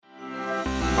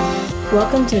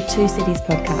Welcome to the Two Cities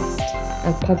podcast,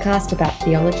 a podcast about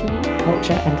theology,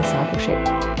 culture, and discipleship.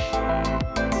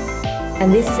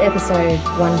 And this is episode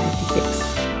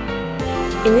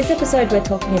 156. In this episode, we're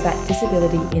talking about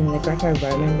disability in the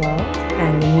Greco-Roman world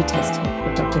and the New Testament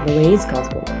with Dr. Louise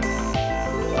Gosbell.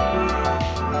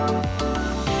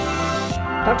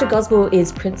 Dr. Gosbell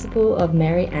is principal of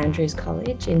Mary Andrews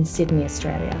College in Sydney,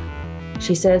 Australia.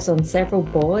 She serves on several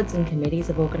boards and committees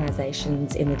of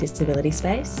organisations in the disability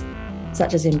space,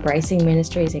 such as Embracing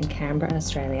Ministries in Canberra,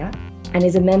 Australia, and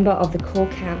is a member of the Core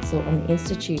Council on the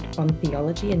Institute on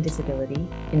Theology and Disability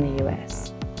in the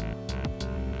US.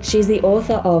 She's the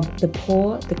author of The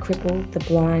Poor, the Crippled, the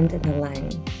Blind and the Lame,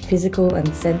 Physical and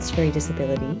Sensory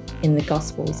Disability in the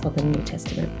Gospels of the New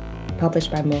Testament,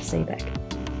 published by Moore Seebeck.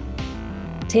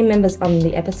 Team members on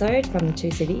the episode from the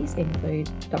Two Cities include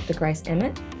Dr. Grace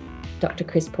Emmett, Dr.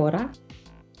 Chris Porter,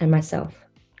 and myself,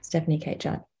 Stephanie Kate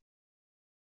Judd.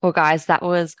 Well, guys, that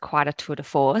was quite a tour de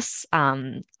force.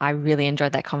 I really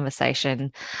enjoyed that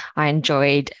conversation. I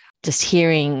enjoyed just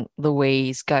hearing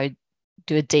Louise go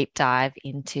do a deep dive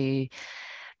into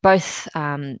both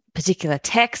particular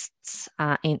texts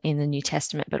in the New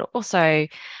Testament, but also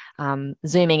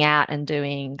zooming out and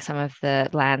doing some of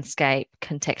the landscape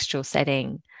contextual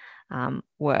setting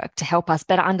work to help us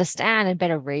better understand and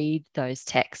better read those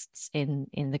texts in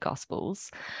the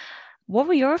Gospels. What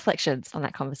were your reflections on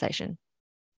that conversation?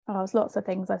 Oh, there's lots of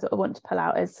things I sort of want to pull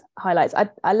out as highlights.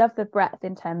 I love the breadth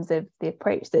in terms of the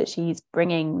approach that she's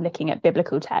bringing, looking at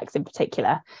biblical texts in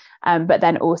particular, but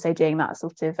then also doing that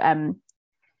sort of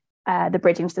the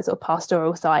bridging to the sort of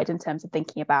pastoral side in terms of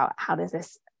thinking about how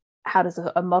does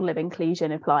a model of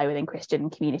inclusion apply within Christian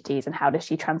communities, and how does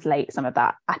she translate some of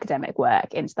that academic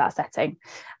work into that setting.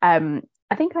 I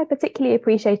think I particularly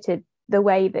appreciated the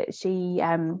way that she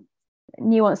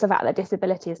nuanced the fact that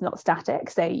disability is not static.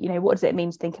 So, what does it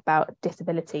mean to think about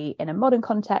disability in a modern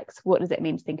context? What does it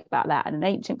mean to think about that in an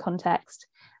ancient context?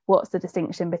 What's the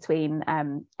distinction between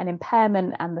an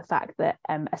impairment and the fact that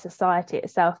a society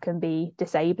itself can be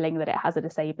disabling, that it has a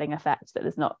disabling effect, that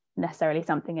there's not necessarily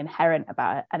something inherent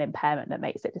about an impairment that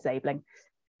makes it disabling.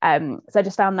 So I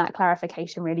just found that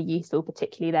clarification really useful,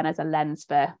 particularly then as a lens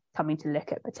for coming to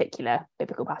look at particular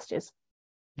biblical passages.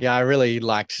 Yeah, I really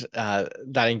liked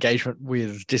that engagement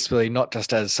with disability, not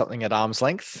just as something at arm's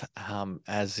length,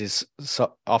 as is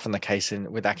so often the case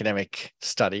with academic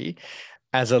study,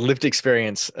 as a lived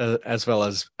experience as well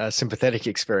as a sympathetic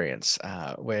experience,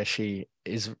 where she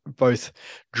is both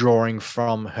drawing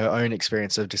from her own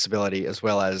experience of disability as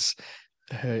well as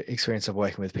her experience of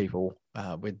working with people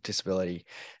with disability,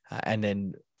 and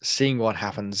then seeing what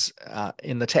happens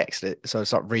in the text. So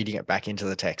it's not reading it back into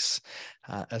the text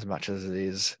as much as it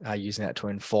is using that to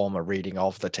inform a reading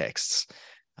of the texts.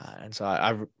 And so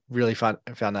I really found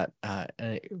that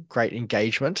a great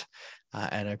engagement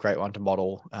and a great one to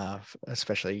model,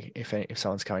 especially if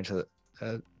someone's coming to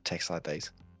texts like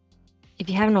these. If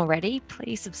you haven't already,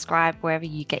 please subscribe wherever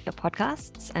you get your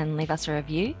podcasts and leave us a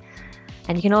review.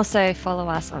 And you can also follow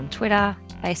us on Twitter,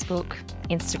 Facebook,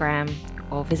 Instagram,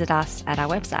 or visit us at our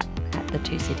website at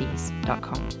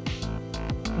thetwocities.com.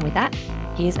 And with that,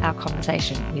 here's our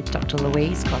conversation with Dr.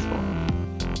 Louise Gosbell.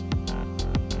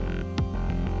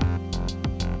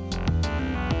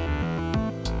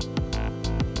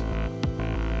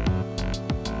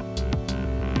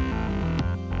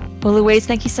 Well, Louise,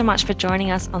 thank you so much for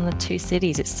joining us on the Two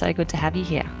Cities. It's so good to have you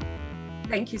here.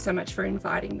 Thank you so much for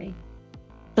inviting me.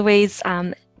 Louise,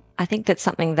 I think that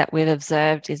something that we've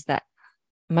observed is that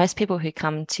most people who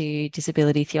come to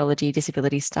disability theology,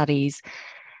 disability studies,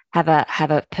 have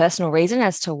a personal reason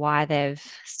as to why they've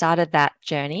started that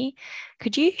journey.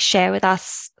 Could you share with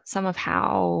us some of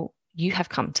how you have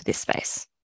come to this space?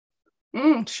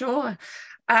 Sure.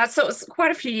 So it was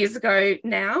quite a few years ago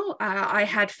now. I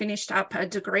had finished up a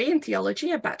degree in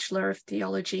theology, a Bachelor of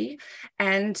Theology,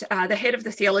 and the head of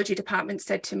the theology department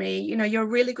said to me, you're a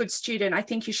really good student. I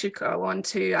think you should go on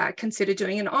to consider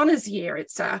doing an honours year.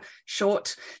 It's a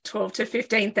short 12 to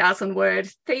 15,000 word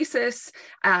thesis,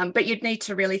 but you'd need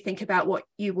to really think about what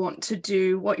you want to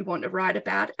do, what you want to write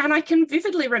about. And I can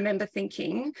vividly remember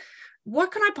thinking,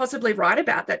 what can I possibly write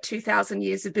about that 2,000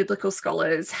 years of biblical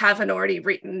scholars haven't already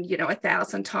written,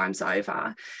 1,000 times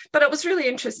over? But it was really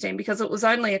interesting because it was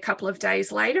only a couple of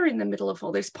days later, in the middle of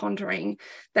all this pondering,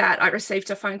 that I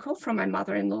received a phone call from my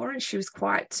mother-in-law, and she was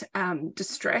quite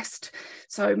distressed.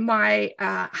 So my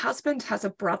husband has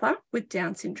a brother with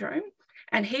Down syndrome,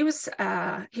 And he was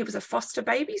a foster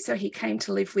baby, so he came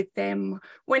to live with them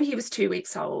when he was 2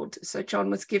 weeks old. So John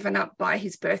was given up by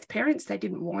his birth parents. They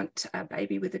didn't want a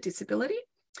baby with a disability.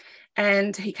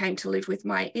 And he came to live with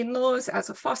my in-laws as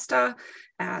a foster,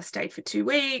 stayed for 2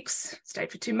 weeks,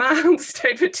 stayed for 2 months,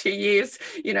 stayed for 2 years,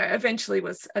 eventually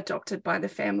was adopted by the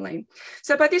family.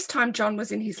 So by this time, John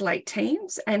was in his late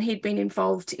teens, and he'd been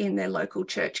involved in their local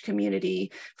church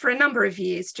community for a number of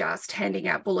years, just handing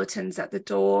out bulletins at the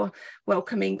door,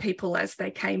 welcoming people as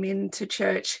they came into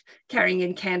church, carrying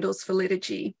in candles for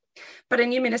liturgy. But a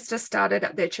new minister started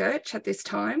at their church at this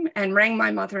time and rang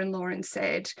my mother-in-law and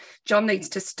said, John needs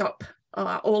to stop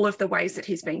all of the ways that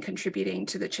he's been contributing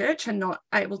to the church and not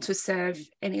able to serve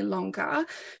any longer,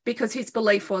 because his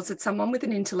belief was that someone with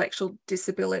an intellectual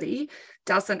disability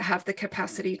doesn't have the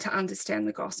capacity to understand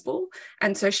the gospel,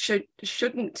 and so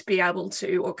shouldn't be able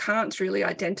to, or can't really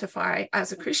identify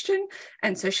as a Christian,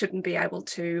 and so shouldn't be able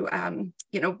to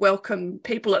welcome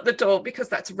people at the door, because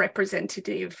that's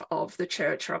representative of the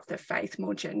church or of the faith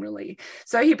more generally.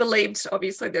 So he believed,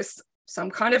 obviously, there's some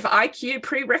kind of IQ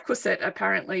prerequisite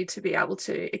apparently to be able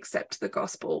to accept the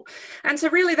gospel. And so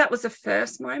really that was the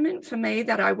first moment for me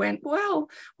that I went, well,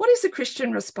 what is the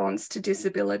Christian response to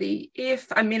disability if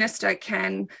a minister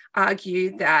can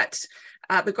argue that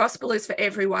the gospel is for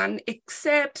everyone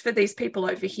except for these people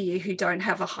over here who don't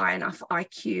have a high enough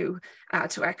IQ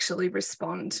to actually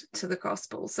respond to the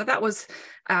gospel. So that was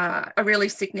a really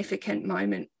significant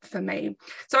moment for me.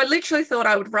 So I literally thought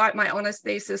I would write my honours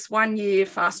thesis 1 year,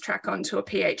 fast track onto a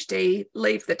PhD,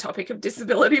 leave the topic of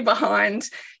disability behind.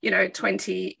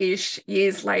 20-ish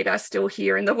years later, still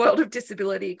here in the world of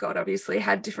disability. God obviously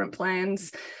had different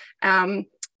plans.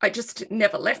 I just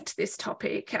never left this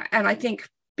topic. And I think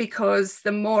because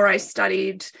the more I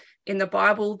studied in the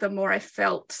Bible, the more I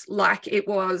felt like it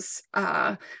was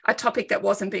a topic that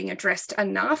wasn't being addressed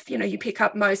enough. You pick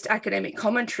up most academic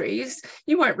commentaries,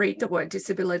 you won't read the word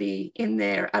disability in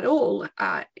there at all,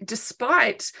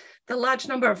 despite the large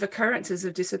number of occurrences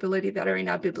of disability that are in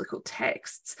our biblical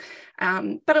texts.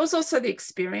 But it was also the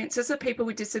experiences of people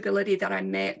with disability that I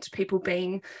met, people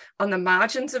being on the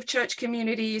margins of church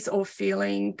communities or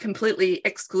feeling completely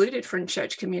excluded from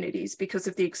church communities because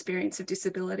of the experience of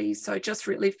disability. So just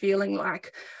really feeling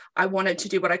like I wanted to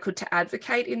do what I could to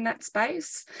advocate in that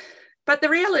space. But the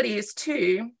reality is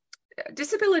too,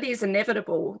 disability is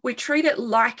inevitable. We treat it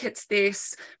like it's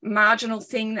this marginal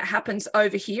thing that happens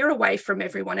over here away from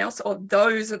everyone else, or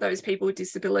those are those people with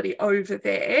disability over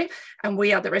there, and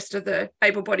we are the rest of the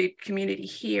able-bodied community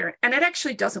here. And it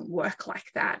actually doesn't work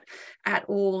like that at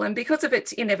all. And because of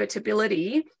its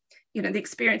inevitability, the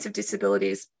experience of disability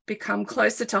has become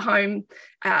closer to home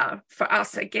for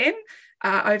us again.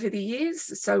 Over the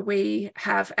years. So we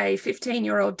have a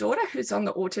 15-year-old daughter who's on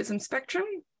the autism spectrum.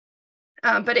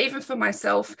 But even for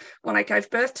myself, when I gave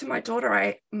birth to my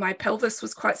daughter, my pelvis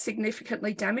was quite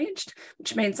significantly damaged,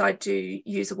 which means I do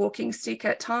use a walking stick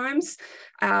at times.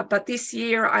 But this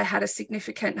year I had a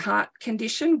significant heart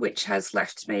condition, which has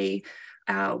left me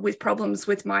with problems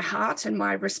with my heart and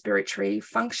my respiratory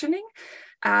functioning.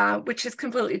 Which has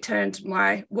completely turned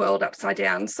my world upside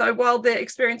down. So while the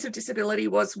experience of disability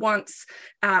was once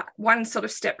one sort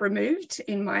of step removed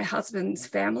in my husband's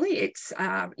family, it's,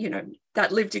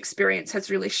 that lived experience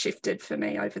has really shifted for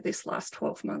me over this last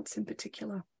 12 months in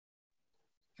particular.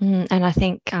 And I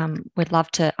think we'd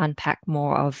love to unpack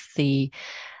more of the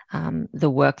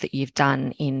work that you've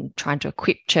done in trying to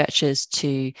equip churches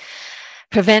to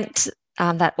prevent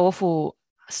that awful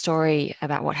story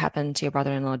about what happened to your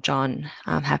brother-in-law John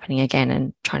happening again,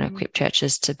 and trying to equip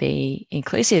churches to be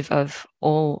inclusive of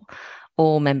all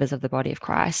members of the body of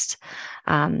Christ,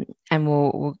 and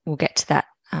we'll get to that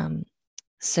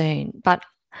soon. But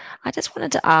I just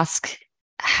wanted to ask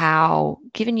how,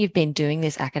 given you've been doing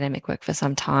this academic work for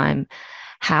some time,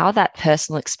 how that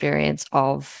personal experience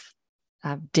of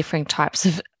different types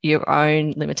of your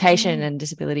own limitation and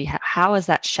disability, how has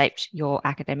that shaped your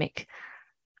academic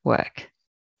work?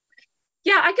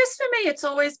 Yeah, I guess for me, it's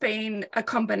always been a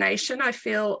combination. I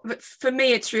feel for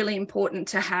me, it's really important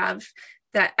to have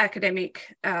that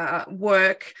academic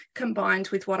work combined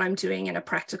with what I'm doing in a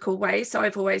practical way. So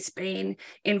I've always been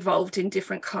involved in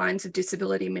different kinds of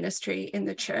disability ministry in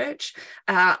the church.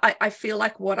 I feel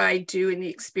like what I do in the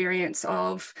experience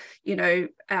of,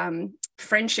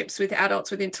 friendships with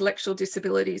adults with intellectual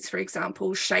disabilities, for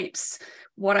example, shapes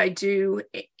what I do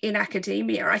in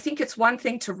academia. I think it's one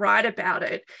thing to write about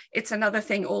it. It's another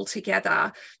thing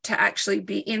altogether to actually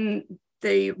be in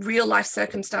the real life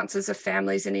circumstances of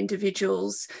families and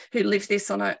individuals who live this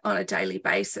on a daily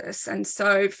basis. And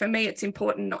so for me, it's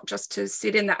important not just to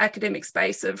sit in the academic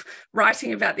space of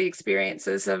writing about the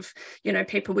experiences of,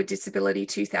 people with disability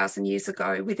 2,000 years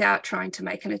ago without trying to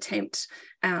make an attempt,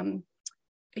 to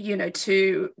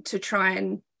try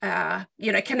and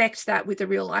connect that with the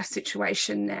real life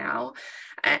situation now.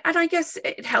 And I guess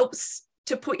it helps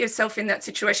to put yourself in that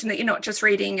situation, that you're not just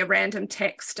reading a random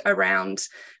text around,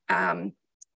 that's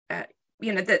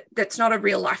not a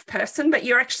real life person, but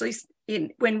you're actually,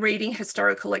 when reading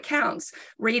historical accounts,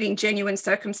 reading genuine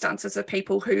circumstances of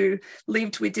people who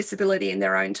lived with disability in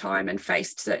their own time and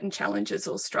faced certain challenges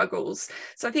or struggles.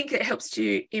 So I think it helps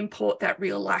to import that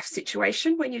real life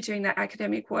situation when you're doing that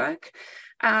academic work.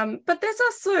 But there's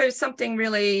also something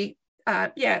really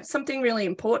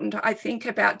important, I think,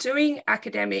 about doing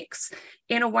academics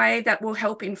in a way that will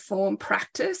help inform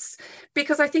practice,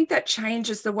 because I think that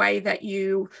changes the way that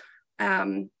you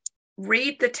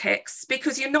read the text,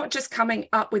 because you're not just coming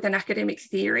up with an academic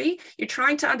theory, you're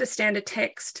trying to understand a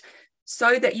text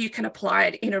so that you can apply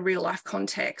it in a real life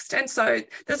context. And so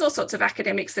there's all sorts of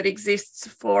academics that exists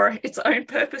for its own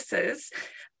purposes,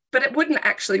 but it wouldn't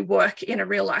actually work in a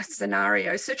real life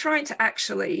scenario. So trying to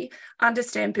actually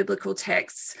understand biblical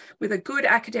texts with a good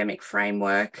academic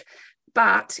framework,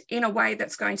 but in a way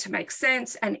that's going to make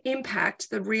sense and impact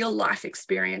the real life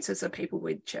experiences of people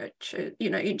with church,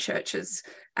 in churches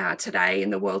today, in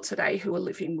the world today, who are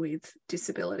living with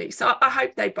disability. So I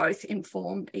hope they both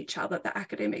inform each other, the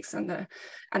academics and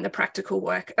the practical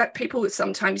work. People would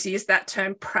sometimes use that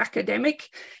term pracademic,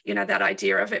 that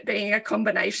idea of it being a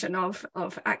combination of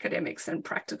academics and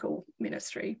practical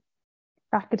ministry.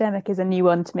 Academic is a new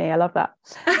one to me. I love that.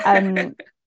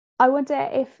 I wonder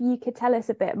if you could tell us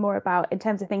a bit more about, in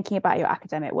terms of thinking about your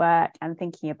academic work and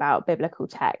thinking about biblical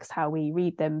texts, how we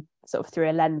read them sort of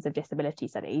through a lens of disability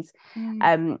studies.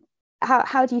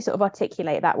 How do you sort of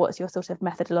articulate that? What's your sort of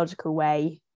methodological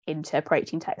way into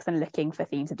approaching text and looking for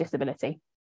themes of disability?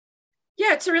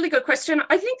 Yeah, it's a really good question.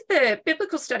 I think the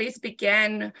biblical studies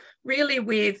began really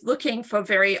with looking for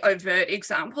very overt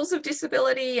examples of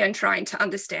disability and trying to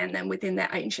understand them within their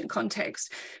ancient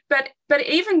context. But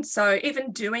even so,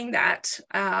 even doing that,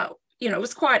 it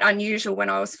was quite unusual when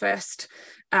I was first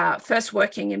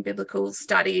working in biblical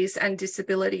studies and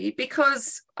disability,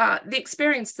 because the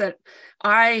experience that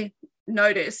I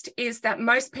noticed is that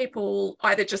most people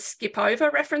either just skip over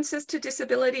references to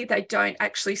disability, they don't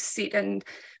actually sit and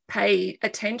pay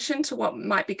attention to what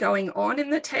might be going on in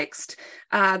the text,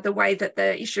 the way that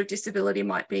the issue of disability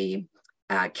might be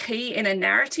key in a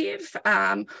narrative.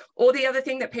 Or the other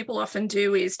thing that people often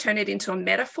do is turn it into a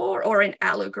metaphor or an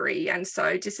allegory. And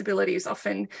so disability is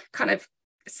often kind of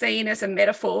seen as a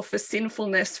metaphor for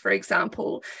sinfulness, for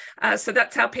example. So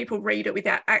that's how people read it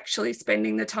without actually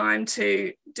spending the time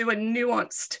to do a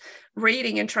nuanced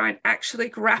reading and try and actually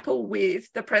grapple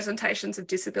with the presentations of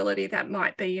disability that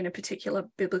might be in a particular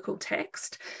biblical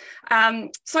text.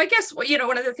 So I guess,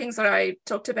 one of the things that I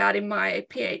talked about in my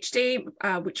PhD,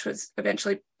 which was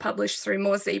eventually published through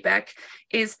Moore-Ziebeck,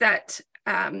 is that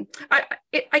I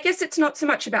guess it's not so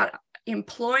much about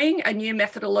employing a new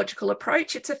methodological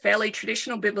approach. It's a fairly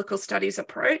traditional biblical studies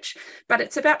approach, but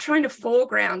it's about trying to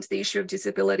foreground the issue of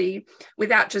disability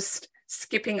without just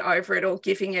skipping over it or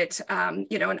giving it, an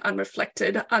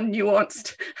unreflected,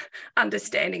 unnuanced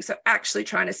understanding. So actually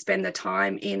trying to spend the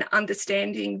time in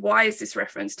understanding, why is this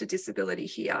reference to disability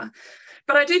here?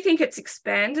 But I do think it's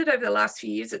expanded over the last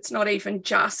few years. It's not even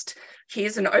just,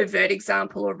 here's an overt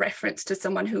example or reference to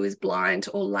someone who is blind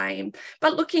or lame,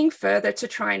 but looking further to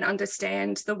try and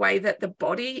understand the way that the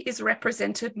body is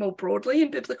represented more broadly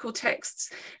in biblical texts,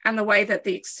 and the way that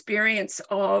the experience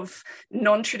of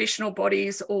non-traditional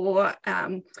bodies or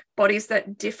bodies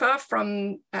that differ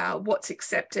from what's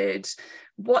accepted,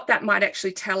 what that might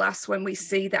actually tell us when we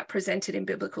see that presented in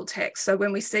biblical text. So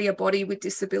when we see a body with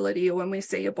disability, or when we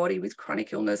see a body with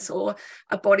chronic illness, or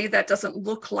a body that doesn't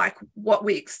look like what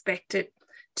we expect it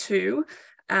to,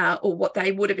 or what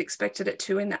they would have expected it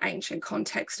to in the ancient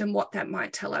context, and what that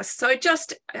might tell us. So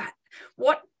just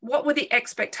what were the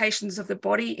expectations of the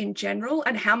body in general,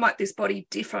 and how might this body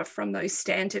differ from those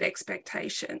standard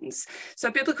expectations? So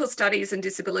biblical studies and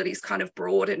disabilities kind of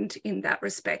broadened in that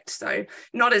respect. So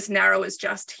not as narrow as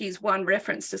just, here's one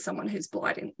reference to someone who's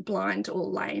blind or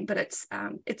lame, but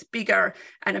it's bigger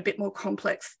and a bit more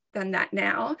complex than that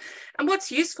now. And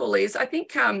what's useful is, I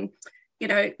think,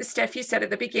 Steph, you said at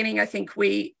the beginning, I think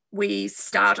we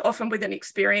start often with an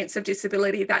experience of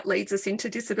disability that leads us into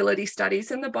disability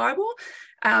studies in the Bible.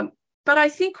 But I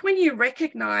think when you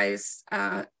recognise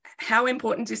how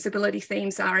important disability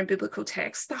themes are in biblical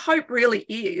texts, the hope really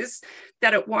is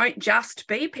that it won't just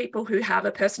be people who have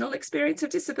a personal experience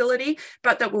of disability,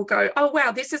 but that will go, oh,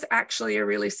 wow, this is actually a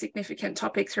really significant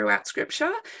topic throughout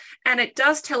Scripture. And it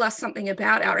does tell us something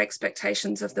about our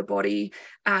expectations of the body,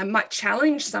 might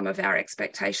challenge some of our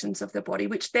expectations of the body,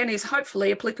 which then is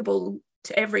hopefully applicable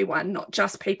to everyone, not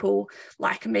just people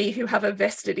like me who have a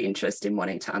vested interest in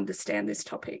wanting to understand this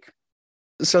topic.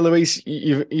 So, Louise,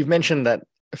 you've mentioned that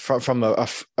from a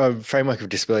framework of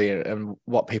disability and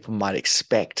what people might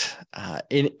expect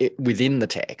within the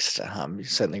text.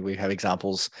 Certainly, we have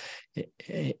examples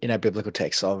in our biblical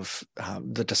texts of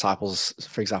the disciples,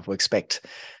 for example, expect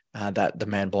that the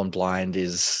man born blind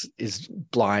is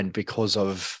blind because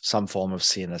of some form of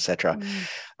sin, etc.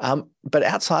 But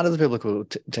outside of the biblical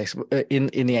text, in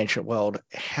the ancient world,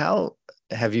 how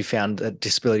have you found that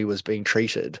disability was being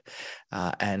treated,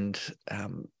 and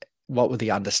what were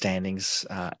the understandings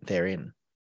therein?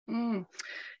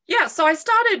 Yeah, so I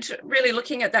started really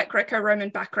looking at that Greco-Roman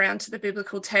background to the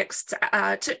biblical text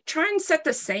to try and set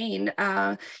the scene.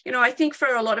 I think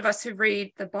for a lot of us who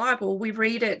read the Bible, we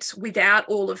read it without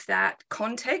all of that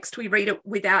context. We read it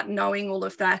without knowing all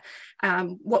of that,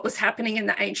 what was happening in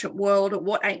the ancient world or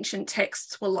what ancient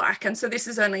texts were like. And so this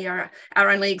is only our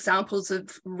only examples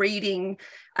of reading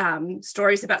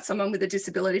stories about someone with a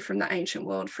disability from the ancient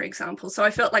world, for example. So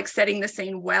I felt like setting the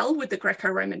scene well with the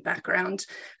Greco-Roman background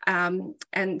and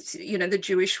the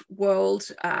Jewish world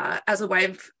as a way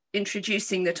of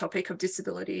introducing the topic of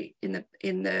disability in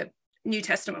the New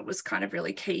Testament was kind of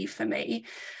really key for me.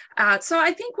 So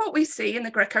I think what we see in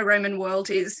the Greco-Roman world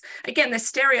is, again, the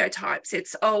stereotypes.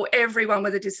 It's, everyone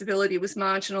with a disability was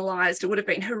marginalized. It would have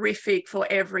been horrific for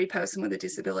every person with a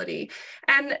disability.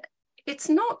 And it's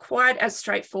not quite as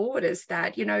straightforward as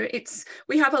that.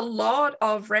 We have a lot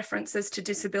of references to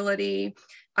disability,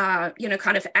 kind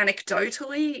of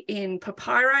anecdotally in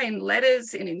papyri, in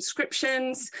letters, in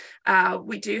inscriptions.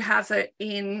 We do have it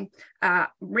in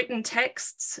written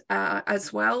texts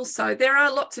as well. So there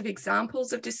are lots of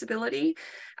examples of disability.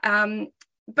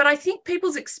 But I think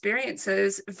people's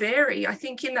experiences vary. I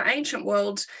think in the ancient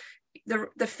world,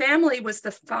 the family was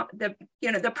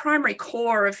the primary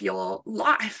core of your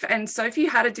life, and so if you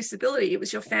had a disability, it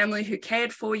was your family who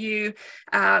cared for you,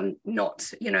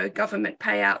 not government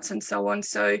payouts and so on.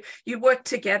 So you worked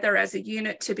together as a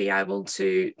unit to be able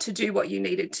to do what you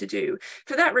needed to do.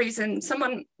 For that reason,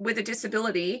 someone with a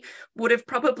disability would have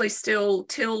probably still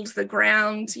tilled the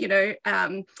ground,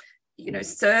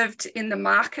 served in the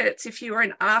markets. If you were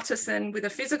an artisan with a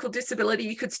physical disability,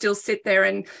 you could still sit there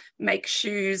and make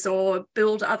shoes or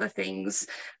build other things.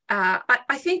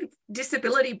 I think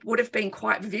disability would have been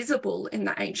quite visible in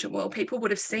the ancient world. People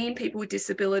would have seen people with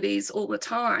disabilities all the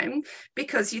time,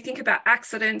 because you think about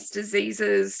accidents,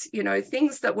 diseases,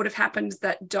 things that would have happened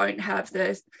that don't have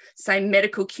the same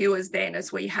medical cures then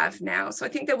as we have now. So I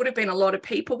think there would have been a lot of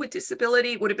people with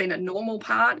disability. It would have been a normal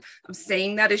part of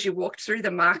seeing that as you walked through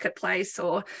the marketplace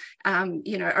or,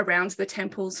 around the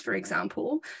temples, for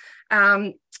example.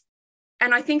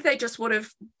 And I think they just would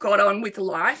have got on with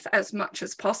life as much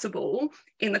as possible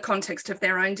in the context of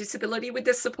their own disability with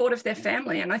the support of their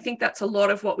family. And I think that's a lot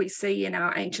of what we see in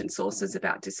our ancient sources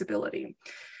about disability.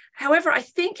 However, I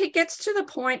think it gets to the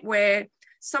point where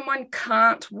someone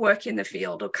can't work in the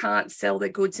field or can't sell their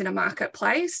goods in a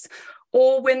marketplace,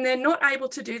 or when they're not able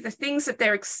to do the things that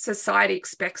their society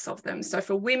expects of them. So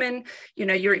for women,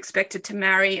 you're expected to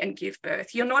marry and give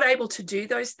birth. You're not able to do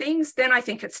those things, then I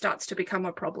think it starts to become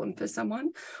a problem for someone.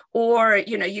 Or,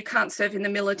 you can't serve in the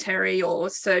military or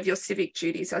serve your civic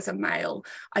duties as a male.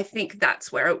 I think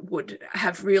that's where it would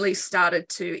have really started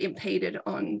to impede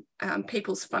on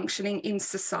people's functioning in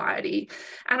society.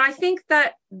 And I think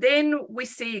that then we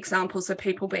see examples of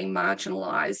people being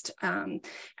marginalized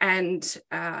and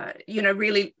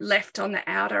really left on the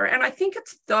outer. And I think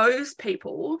it's those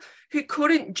people who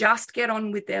couldn't just get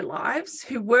on with their lives,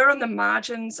 who were on the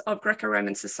margins of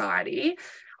Greco-Roman society.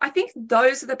 I think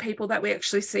those are the people that we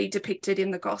actually see depicted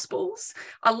in the Gospels.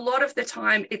 A lot of the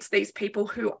time, it's these people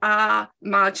who are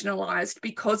marginalized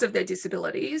because of their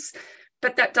disabilities.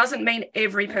 But that doesn't mean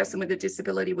every person with a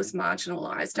disability was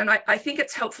marginalized. And I think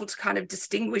it's helpful to kind of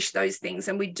distinguish those things,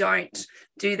 and we don't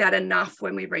do that enough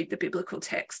when we read the biblical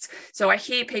texts. So I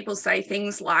hear people say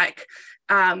things like,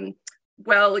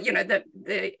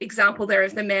 the example there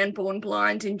of the man born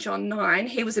blind in John 9,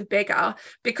 he was a beggar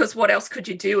because what else could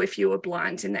you do if you were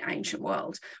blind in the ancient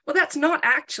world? Well, that's not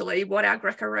actually what our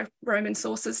Greco-Roman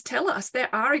sources tell us. There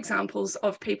are examples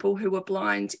of people who were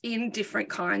blind in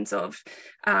different kinds of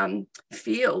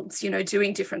fields,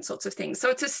 doing different sorts of things.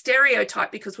 So it's a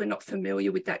stereotype because we're not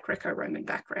familiar with that Greco-Roman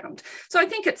background. So I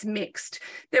think it's mixed.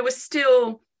 There was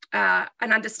still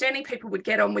an understanding people would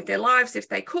get on with their lives if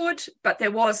they could, but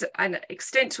there was an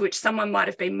extent to which someone might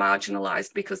have been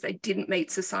marginalised because they didn't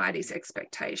meet society's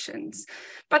expectations.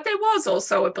 But there was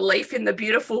also a belief in the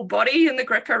beautiful body in the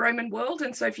Greco-Roman world.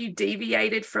 And so if you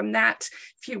deviated from that,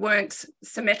 if you weren't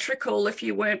symmetrical, if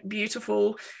you weren't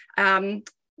beautiful,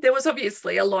 there was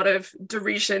obviously a lot of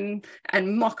derision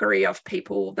and mockery of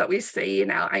people that we see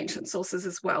in our ancient sources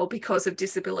as well because of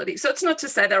disability. So it's not to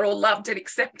say they're all loved and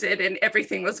accepted and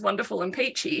everything was wonderful and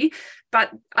peachy, but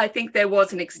I think there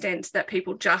was an extent that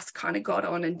people just kind of got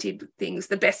on and did things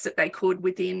the best that they could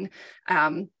within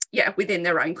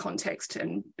their own context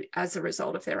and as a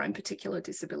result of their own particular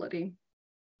disability.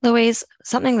 Louise,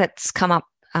 something that's come up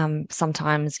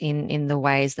sometimes in the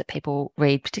ways that people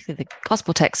read, particularly the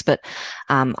gospel text, but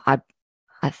I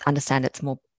understand it's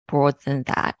more broad than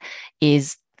that,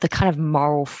 is the kind of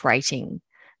moral freighting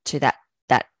to that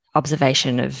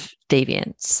observation of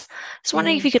deviance. So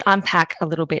wondering if you could unpack a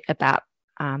little bit about,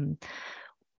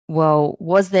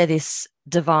 was there this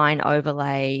divine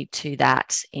overlay to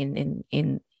that in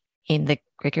the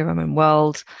Greco-Roman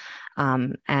world,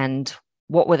 and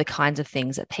what were the kinds of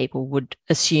things that people would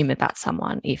assume about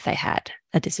someone if they had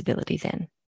a disability then?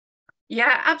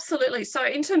 Yeah, absolutely. So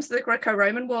in terms of the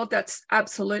Greco-Roman world, that's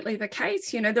absolutely the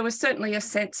case. There was certainly a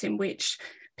sense in which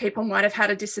people might have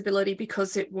had a disability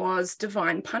because it was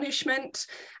divine punishment.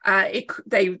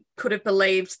 They could have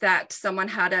believed that someone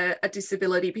had a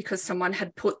disability because someone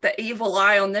had put the evil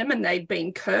eye on them and they'd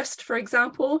been cursed, for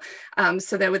example.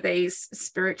 So there were these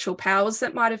spiritual powers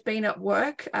that might have been at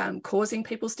work causing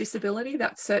people's disability.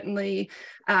 That's certainly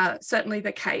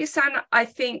the case. And I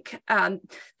think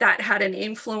that had an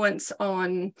influence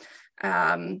on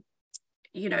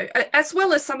as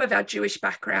well as some of our Jewish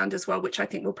background as well, which I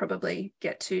think we'll probably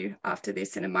get to after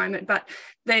this in a moment. But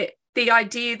the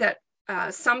idea that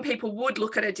some people would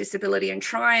look at a disability and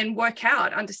try and work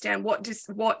out, understand what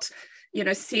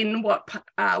sin, what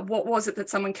was it that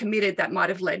someone committed that might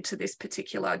have led to this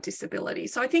particular disability.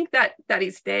 So I think that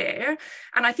is there.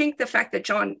 And I think the fact that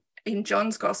in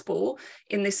John's gospel,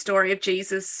 in this story of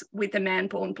Jesus with the man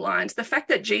born blind, the fact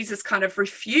that Jesus kind of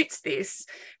refutes this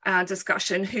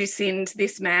discussion, who sinned,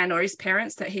 this man or his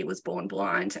parents, that he was born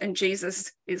blind, and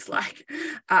Jesus is like,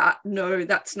 no,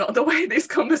 that's not the way this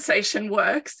conversation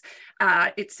works.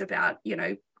 It's about,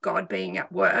 God being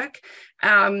at work.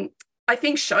 I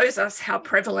think shows us how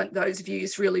prevalent those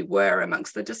views really were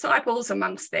amongst the disciples,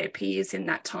 amongst their peers in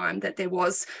that time, that there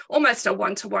was almost a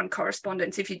one-to-one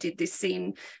correspondence. If you did this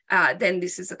sin, then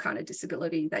this is the kind of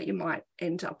disability that you might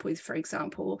end up with, for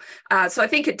example. So I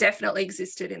think it definitely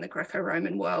existed in the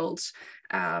Greco-Roman world.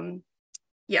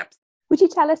 Yeah. Would you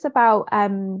tell us about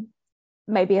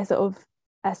maybe a sort of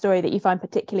a story that you find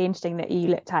particularly interesting that you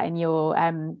looked at in your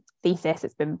thesis?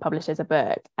 It's been published as a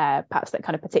book, perhaps that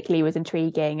kind of particularly was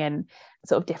intriguing, and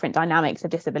sort of different dynamics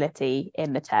of disability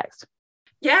in the text.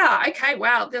 Yeah, okay,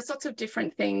 wow, there's lots of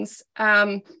different things.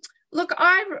 Look,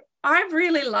 I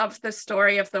really love the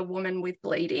story of the woman with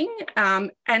bleeding.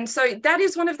 And so that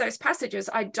is one of those passages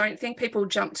I don't think people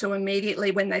jump to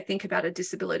immediately when they think about a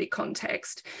disability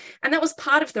context. And that was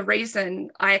part of the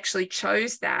reason I actually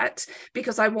chose that,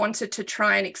 because I wanted to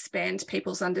try and expand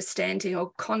people's understanding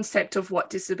or concept of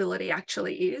what disability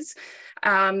actually is.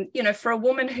 For a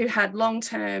woman who had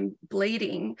long-term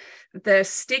bleeding, the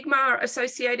stigma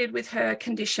associated with her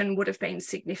condition would have been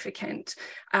significant.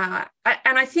 And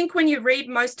I think when you read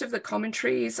most of the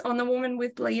commentaries on the woman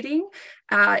with bleeding,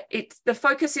 the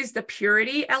focus is the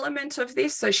purity element of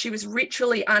this. So she was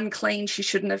ritually unclean. She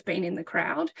shouldn't have been in the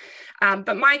crowd.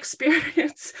 But my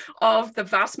experience of the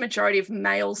vast majority of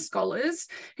male scholars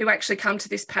who actually come to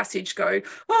this passage go,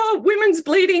 oh, women's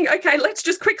bleeding. Okay, let's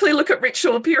just quickly look at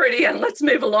ritual purity and let's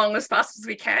move along as fast as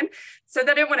we can. So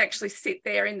they don't want to actually sit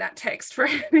there in that text for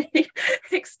any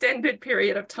extended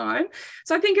period of time.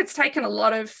 So I think it's taken a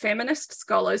lot of feminist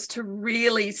scholars to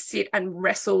really sit and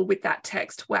wrestle with that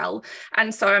text well.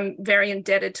 And so I'm very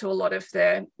indebted to a lot of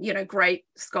the, great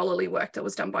scholarly work that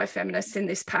was done by feminists in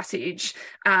this passage,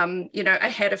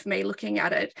 ahead of me looking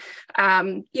at it.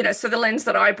 So the lens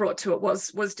that I brought to it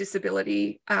was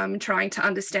disability, trying to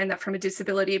understand that from a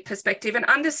disability perspective and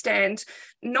understand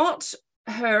not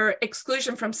her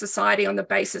exclusion from society on the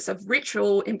basis of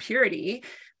ritual impurity,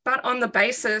 but on the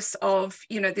basis of,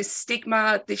 this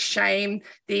stigma, this shame,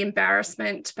 the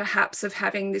embarrassment perhaps of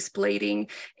having this bleeding,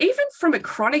 even from a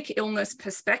chronic illness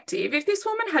perspective. If this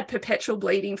woman had perpetual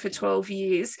bleeding for 12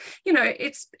 years,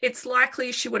 it's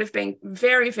likely she would have been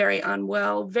very, very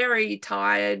unwell, very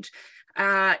tired,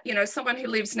 Someone who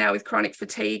lives now with chronic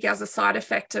fatigue as a side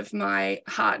effect of my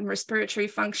heart and respiratory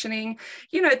functioning,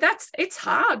 it's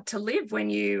hard to live when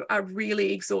you are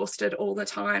really exhausted all the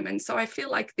time. And so I feel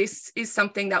like this is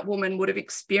something that woman would have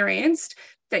experienced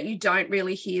that you don't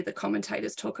really hear the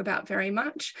commentators talk about very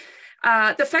much.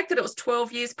 The fact that it was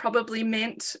 12 years probably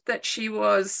meant that she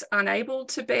was unable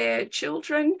to bear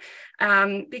children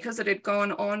because it had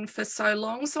gone on for so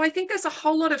long. So I think there's a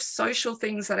whole lot of social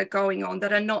things that are going on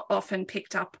that are not often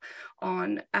picked up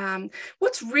on.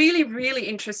 What's really, really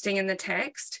interesting in the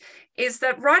text is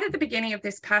that right at the beginning of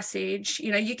this passage,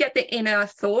 you get the inner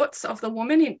thoughts of the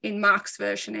woman in Mark's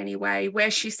version anyway,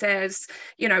 where she says,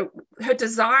 her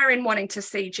desire in wanting to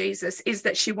see Jesus is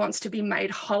that she wants to be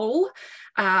made whole.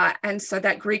 And so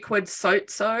that Greek word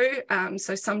sozo,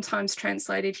 so sometimes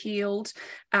translated healed,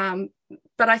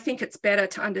 but I think it's better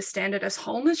to understand it as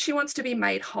wholeness. She wants to be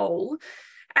made whole.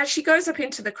 As she goes up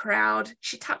into the crowd,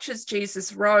 she touches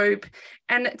Jesus' robe,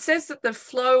 and it says that the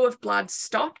flow of blood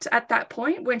stopped at that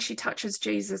point when she touches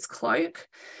Jesus' cloak.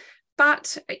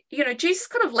 But, Jesus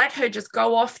could have let her just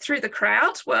go off through the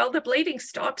crowd. Well, the bleeding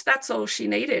stopped. That's all she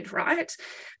needed, right?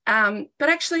 But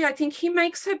actually, I think he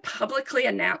makes her publicly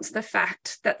announce the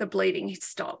fact that the bleeding has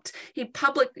stopped. He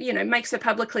makes her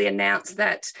publicly announce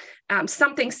that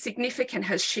something significant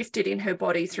has shifted in her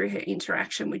body through her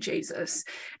interaction with Jesus.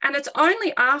 And it's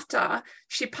only after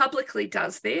she publicly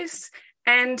does this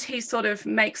and he sort of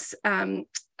makes a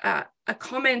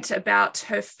comment about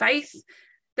her faith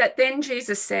that then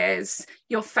Jesus says,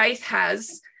 your faith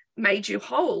has made you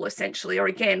whole, essentially. Or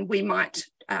again, we might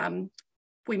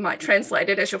translate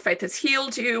it as your faith has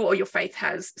healed you or your faith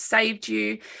has saved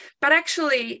you. But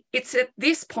actually, it's at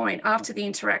this point after the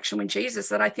interaction with Jesus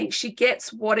that I think she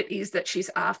gets what it is that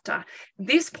she's after.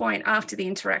 This point after the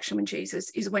interaction with Jesus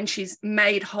is when she's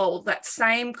made whole, that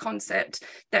same concept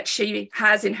that she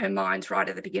has in her mind right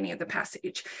at the beginning of the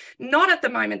passage. Not at the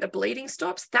moment the bleeding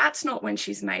stops. That's not when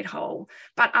she's made whole.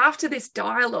 But after this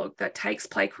dialogue that takes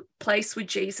place with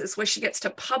Jesus, where she gets to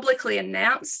publicly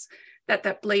announce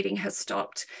that bleeding has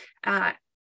stopped.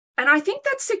 And I think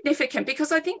that's significant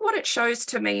because I think what it shows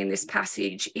to me in this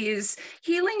passage is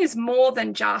healing is more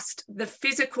than just the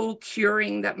physical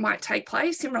curing that might take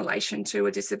place in relation to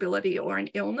a disability or an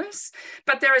illness,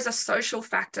 but there is a social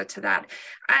factor to that.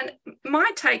 And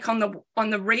my take on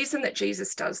the reason that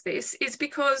Jesus does this is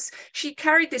because she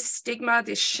carried this stigma,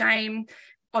 this shame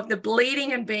of the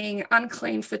bleeding and being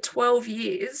unclean for 12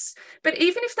 years. But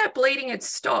even if that bleeding had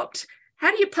stopped, how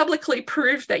do you publicly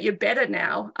prove that you're better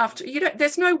now?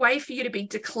 There's no way for you to be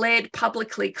declared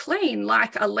publicly clean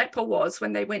like a leper was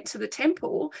when they went to the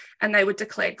temple and they were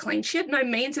declared clean. She had no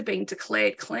means of being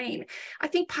declared clean. I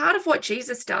think part of what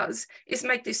Jesus does is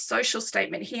make this social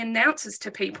statement. He announces to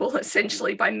people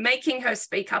essentially by making her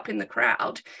speak up in the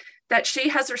crowd that she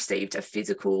has received a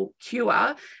physical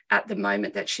cure at the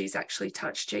moment that she's actually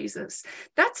touched Jesus.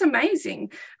 That's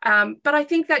amazing. But I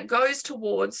think that goes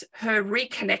towards her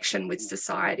reconnection with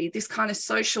society, this kind of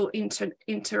social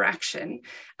interaction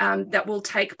that will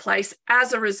take place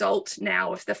as a result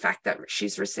now of the fact that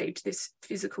she's received this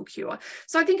physical cure.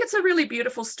 So I think it's a really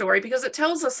beautiful story because it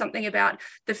tells us something about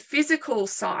the physical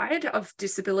side of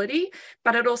disability,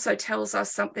 but it also tells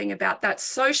us something about that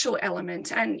social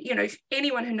element. And, if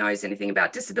anyone who knows anything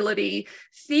about disability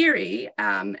theory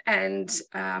and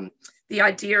the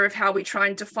idea of how we try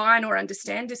and define or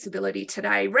understand disability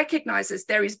today recognizes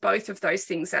there is both of those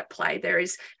things at play. There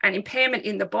is an impairment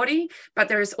in the body, but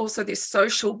there is also this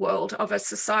social world of a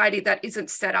society that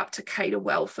isn't set up to cater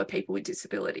well for people with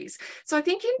disabilities. So I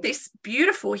think in this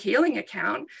beautiful healing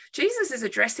account, Jesus is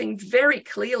addressing very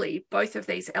clearly both of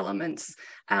these elements,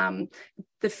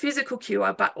 the physical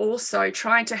cure, but also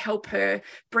trying to help her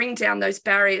bring down those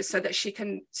barriers so that she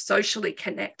can socially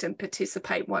connect and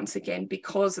participate once again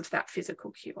because of that physical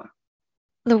cure.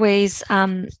 Louise,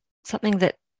 something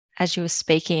that as you were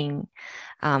speaking,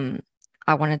 I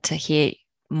wanted to hear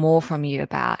more from you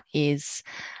about is,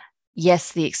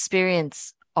 yes, the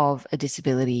experience of a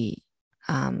disability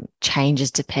changes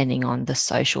depending on the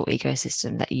social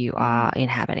ecosystem that you are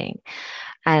inhabiting.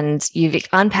 And you've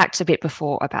unpacked a bit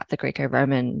before about the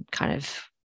Greco-Roman kind of,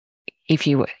 if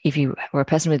you were a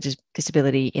person with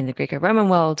disability in the Greco-Roman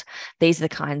world, these are the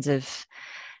kinds of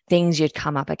things you'd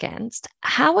come up against.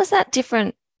 How was that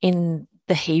different in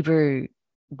the Hebrew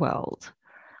world?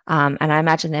 And I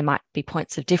imagine there might be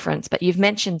points of difference, but you've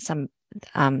mentioned some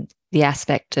the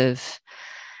aspect of,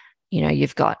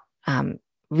 you've got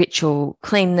ritual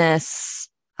cleanness,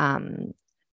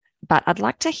 but I'd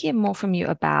like to hear more from you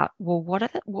about,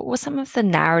 what were some of the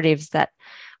narratives that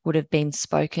would have been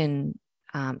spoken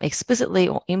explicitly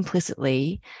or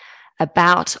implicitly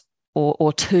about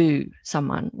or to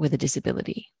someone with a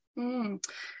disability?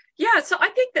 Yeah, so I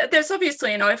think that there's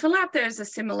obviously an overlap. There's a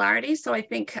similarity. So I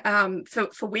think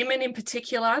for women in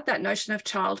particular, that notion of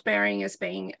childbearing as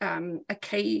being a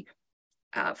key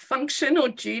function or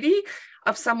duty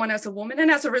of someone as a woman. And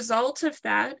as a result of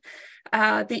that,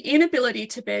 the inability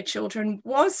to bear children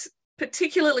was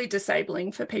particularly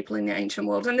disabling for people in the ancient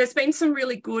world. And there's been some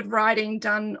really good writing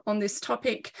done on this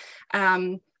topic.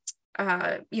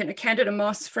 Candida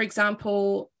Moss, for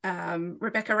example,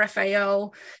 Rebecca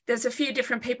Raphael. There's a few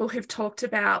different people who've talked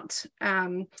about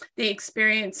the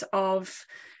experience of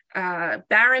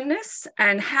barrenness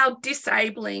and how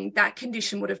disabling that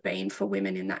condition would have been for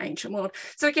women in the ancient world.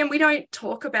 So again, we don't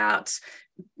talk about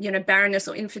barrenness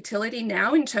or infertility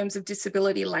now in terms of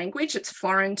disability language. It's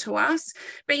foreign to us.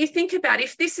 But you think about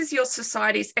if this is your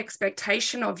society's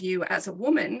expectation of you as a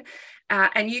woman,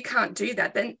 and you can't do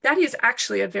that, then that is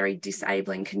actually a very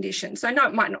disabling condition. So no,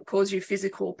 it might not cause you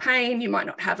physical pain. You might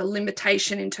not have a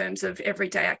limitation in terms of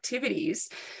everyday activities.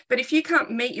 But if you can't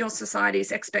meet your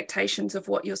society's expectations of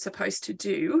what you're supposed to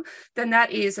do, then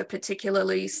that is a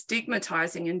particularly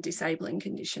stigmatizing and disabling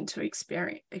condition to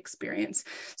experience.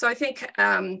 So I think,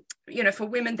 for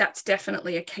women, that's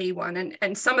definitely a key one.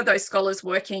 And some of those scholars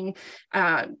working,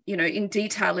 in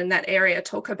detail in that area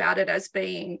talk about it as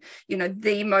being,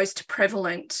 the most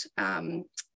prevalent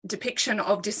depiction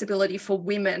of disability for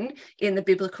women in the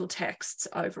biblical texts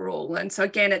overall. And so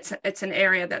again, it's an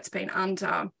area that's been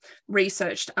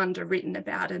under-researched, underwritten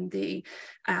about, and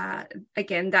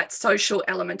again, that social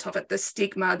element of it, the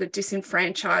stigma, the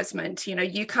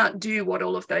disenfranchisement, you can't do what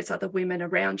all of those other women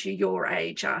around you your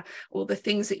age are, or the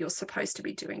things that you're supposed to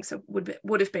be doing. So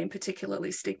would have been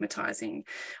particularly stigmatizing.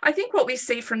 I think what we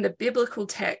see from the biblical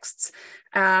texts,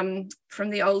 from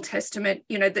the Old Testament,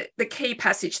 the key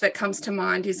passage that comes to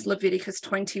mind is Leviticus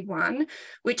 21,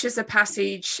 which is a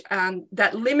passage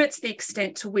that limits the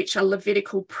extent to which a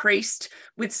Levitical priest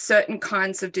with certain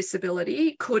kinds of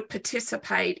disability could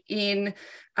participate in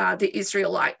the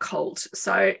Israelite cult.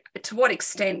 So to what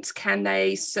extent can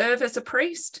they serve as a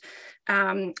priest?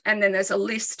 And then there's a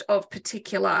list of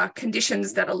particular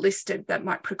conditions that are listed that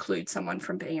might preclude someone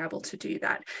from being able to do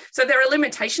that. So there are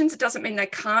limitations. It doesn't mean they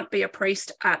can't be a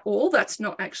priest at all. That's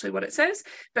not actually what it says,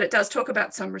 but it does talk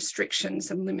about some restrictions,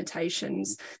 some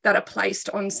limitations that are placed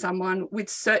on someone with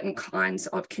certain kinds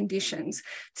of conditions.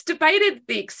 It's debated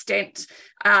the extent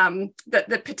that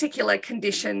the particular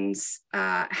conditions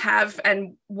have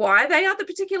and why they are the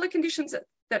particular conditions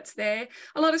that's there.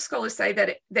 A lot of scholars say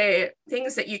that they're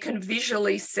things that you can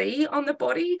visually see on the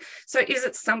body. So is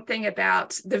it something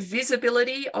about the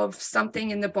visibility of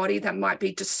something in the body that might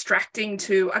be distracting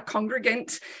to a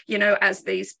congregant, as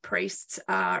these priests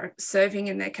are serving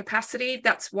in their capacity?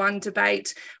 That's one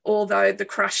debate, although the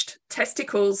crushed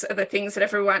testicles are the things that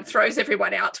everyone throws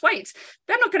everyone out. Wait,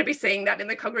 they're not going to be seeing that in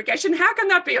the congregation. How can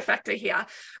that be a factor here?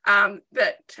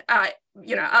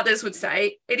 Others would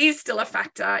say it is still a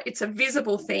factor. It's a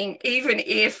visible thing, even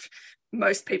if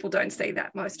most people don't see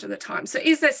that most of the time. So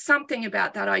is there something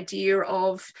about that idea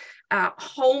of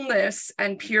wholeness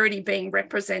and purity being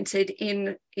represented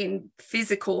in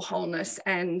physical wholeness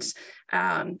and,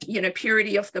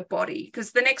 purity of the body?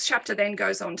 Because the next chapter then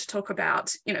goes on to talk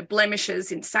about,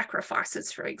 blemishes in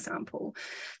sacrifices, for example.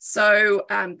 So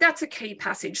that's a key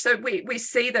passage. So we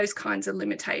see those kinds of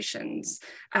limitations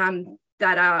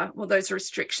that are, those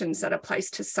restrictions that are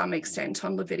placed to some extent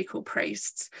on Levitical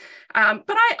priests. But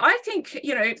I think,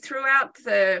 throughout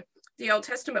the Old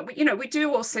Testament, we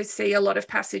do also see a lot of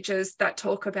passages that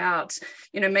talk about,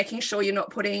 making sure you're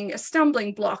not putting a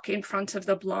stumbling block in front of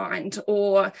the blind,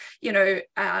 or,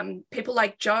 people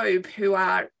like Job who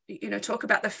are, talk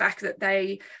about the fact that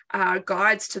they are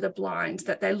guides to the blind,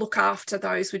 that they look after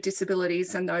those with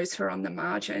disabilities and those who are on the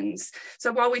margins.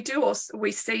 So while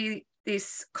we see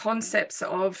these concepts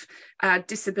of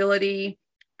disability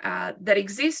that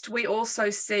exist, we also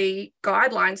see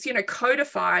guidelines,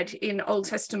 codified in Old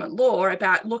Testament law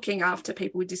about looking after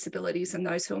people with disabilities and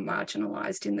those who are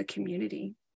marginalised in the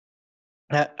community.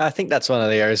 I think that's one of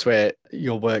the areas where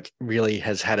your work really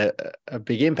has had a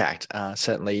big impact.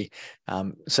 Certainly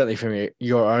from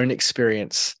your own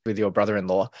experience with your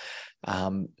brother-in-law,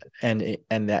 and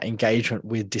that engagement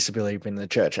with disability within the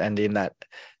church, and in that,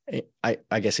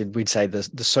 I guess we'd say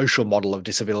the social model of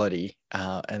disability,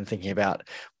 and thinking about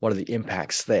what are the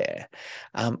impacts there.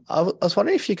 I was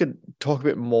wondering if you could talk a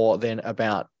bit more then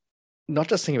about not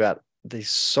just thinking about the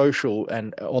social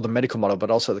or the medical model,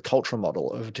 but also the cultural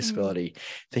model of disability.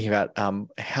 Thinking about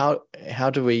how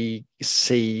do we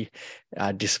see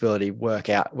disability work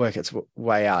its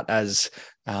way out as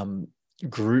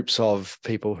groups of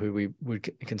people who we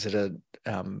would consider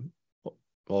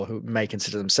or who may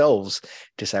consider themselves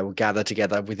disabled gather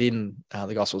together within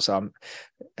the gospel. So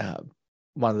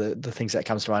one of the things that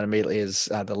comes to mind immediately is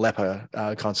the leper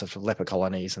concept of leper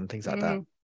colonies and things like that.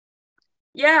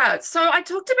 Yeah, so I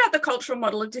talked about the cultural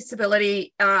model of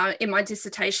disability in my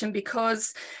dissertation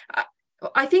because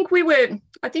I think we were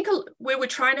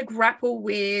trying to grapple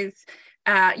with,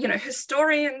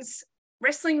 historians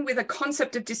wrestling with a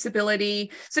concept of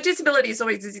disability. So disability has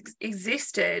always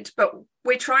existed, but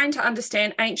we're trying to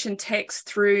understand ancient texts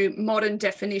through modern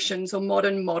definitions or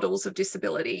modern models of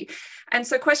disability. And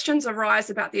so questions arise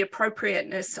about the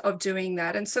appropriateness of doing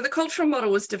that. And so the cultural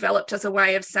model was developed as a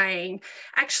way of saying,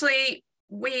 actually,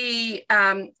 we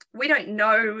don't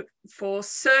know for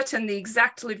certain the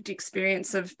exact lived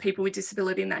experience of people with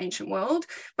disability in the ancient world,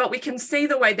 but we can see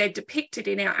the way they're depicted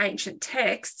in our ancient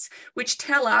texts, which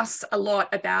tell us a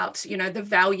lot about, the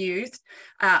values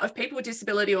of people with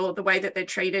disability, or the way that they're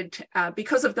treated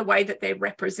because of the way that they're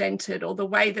represented, or the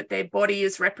way that their body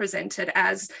is represented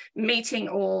as meeting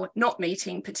or not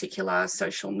meeting particular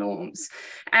social norms.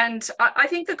 And I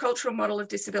think the cultural model of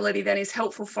disability then is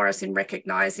helpful for us in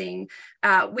recognising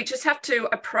we just have to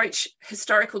approach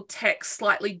historical text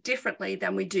slightly differently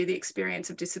than we do the experience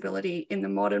of disability in the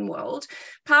modern world.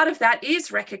 Part of that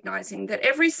is recognizing that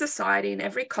every society and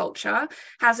every culture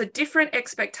has a different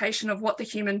expectation of what the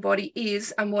human body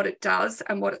is and what it does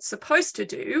and what it's supposed to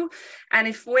do. And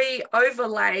if we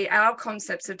overlay our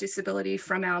concepts of disability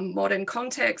from our modern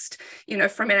context,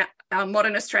 from our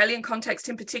modern Australian context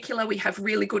in particular, we have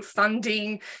really good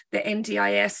funding, the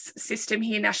NDIS system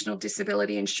here, National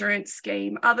Disability Insurance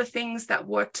Scheme, other things that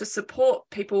work to support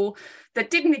people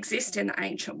that didn't exist in the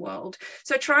ancient world.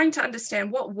 So trying to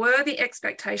understand what were the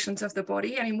expectations of the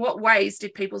body, and in what ways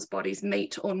did people's bodies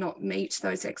meet or not meet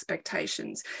those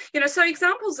expectations. So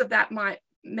examples of that might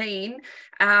mean,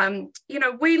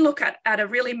 we look at a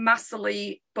really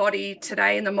muscly body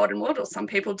today in the modern world, or some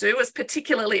people do, as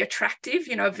particularly attractive,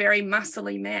 a very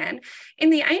muscly man. In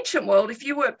the ancient world, if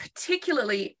you were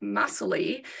particularly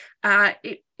muscly,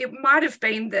 it might have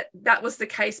been that was the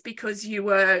case because you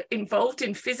were involved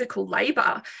in physical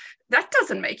labor. That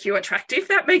doesn't make you attractive.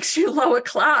 That makes you lower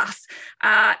class.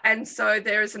 And so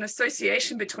there is an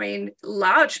association between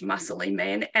large muscly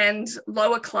men and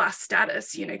lower class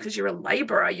status, because you're a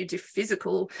laborer, you do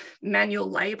physical manual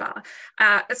labor.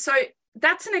 So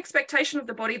that's an expectation of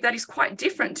the body that is quite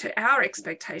different to our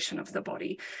expectation of the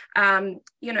body.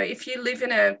 If you live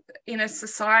in a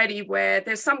society where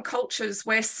there's some cultures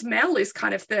where smell is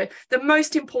kind of the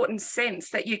most important sense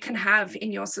that you can have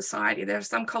in your society. There are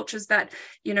some cultures that,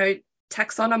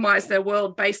 taxonomize their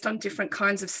world based on different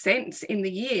kinds of scents in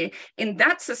the year. In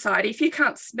that society, if you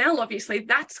can't smell, obviously,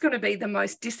 that's going to be the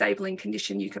most disabling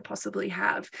condition you could possibly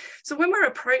have. So when we're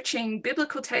approaching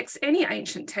biblical texts, any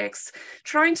ancient texts,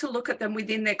 trying to look at them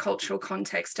within their cultural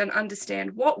context and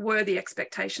understand what were the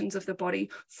expectations of the body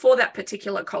for that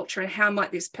particular culture, and how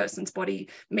might this person's body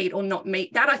meet or not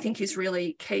meet, that I think is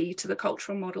really key to the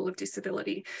cultural model of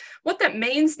disability. What that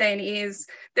means then is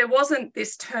there wasn't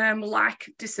this term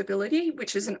like disability,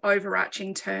 which is an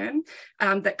overarching term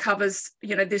that covers,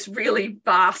 this really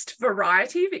vast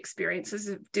variety of experiences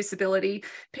of disability,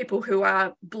 people who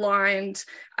are blind,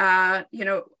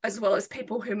 as well as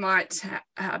people who might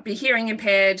be hearing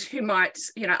impaired, who might,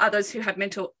 others who have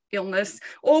mental illness,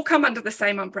 all come under the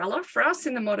same umbrella for us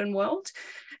in the modern world.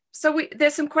 So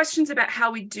there's some questions about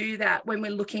how we do that when we're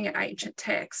looking at ancient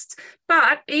texts.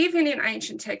 But even in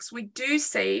ancient texts, we do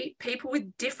see people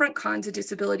with different kinds of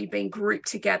disability being grouped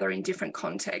together in different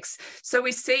contexts. So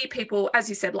we see people, as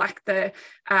you said, like the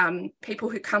people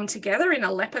who come together in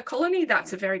a leper colony.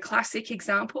 That's a very classic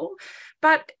example.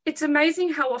 But it's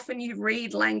amazing how often you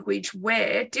read language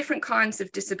where different kinds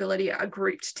of disability are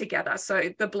grouped together. So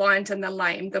the blind and the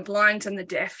lame, the blind and the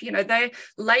deaf, they're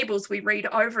labels we read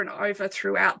over and over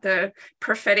throughout the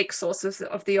prophetic sources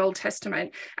of the Old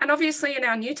Testament. And obviously in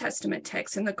our New Testament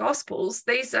texts, in the Gospels,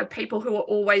 these are people who are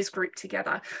always grouped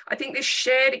together. I think this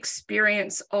shared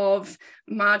experience of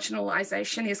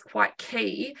marginalization is quite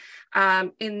key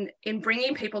in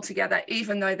bringing people together,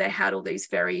 even though they had all these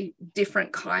very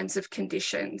different kinds of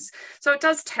conditions. So it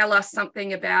does tell us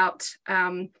something about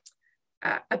the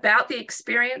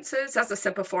experiences. As I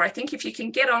said before, I think if you can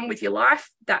get on with your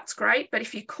life, that's great. But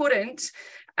if you couldn't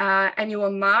and you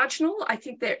were marginal, I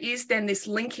think there is then this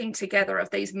linking together of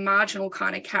these marginal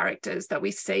kind of characters that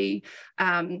we see,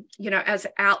 as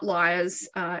outliers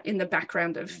in the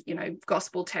background of,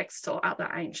 gospel texts or other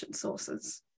ancient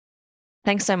sources.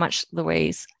 Thanks so much,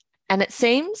 Louise. And it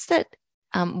seems that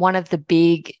one of the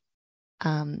big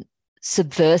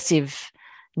subversive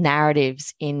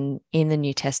narratives in the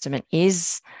New Testament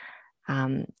is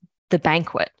the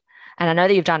banquet. And I know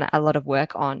that you've done a lot of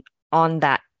work on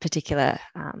that particular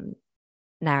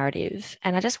narrative.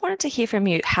 And I just wanted to hear from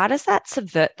you, how does that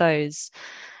subvert those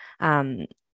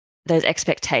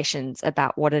expectations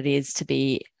about what it is to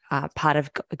be part of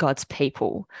God's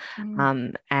people,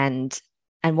 and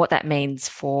what that means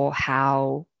for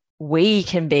how we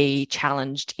can be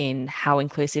challenged in how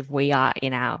inclusive we are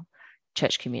in our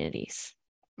church communities?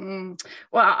 Well,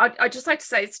 I'd just like to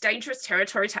say it's dangerous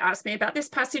territory to ask me about this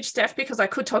passage, Steph, because I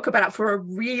could talk about it for a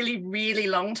really, really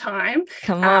long time.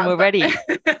 Come on, we're ready.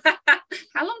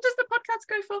 How long does the podcast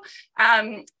go for?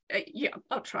 Yeah,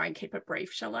 I'll try and keep it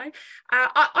brief, shall I?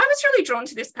 I was really drawn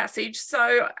to this passage.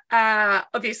 So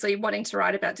obviously wanting to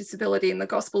write about disability in the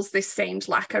Gospels, this seemed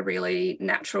like a really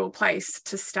natural place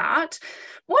to start.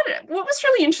 What was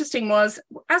really interesting was,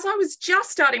 as I was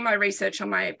just starting my research on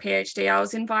my PhD, I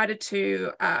was invited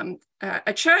to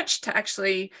a church to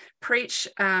actually preach,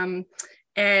 and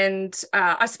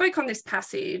I spoke on this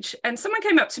passage, and someone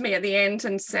came up to me at the end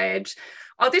and said,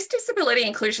 oh, this disability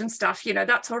inclusion stuff,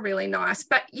 that's all really nice,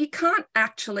 but you can't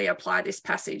actually apply this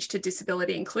passage to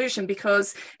disability inclusion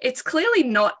because it's clearly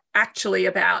not actually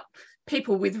about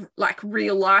people with like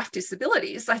real life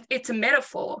disabilities. Like, it's a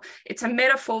metaphor. It's a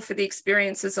metaphor for the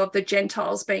experiences of the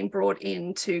Gentiles being brought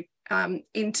into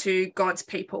God's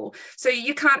people. So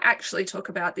you can't actually talk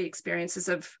about the experiences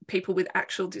of people with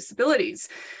actual disabilities.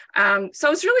 So I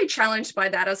was really challenged by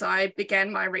that as I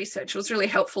began my research. It was really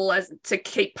helpful to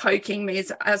keep poking me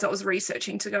as I was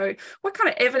researching, to go, what kind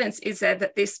of evidence is there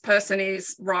that this person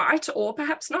is right or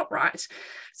perhaps not right?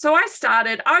 So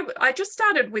I just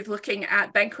started with looking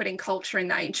at banqueting culture in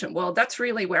the ancient world. That's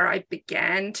really where I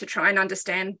began to try and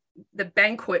understand the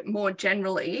banquet more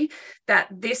generally, that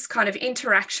this kind of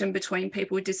interaction between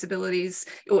people with disabilities,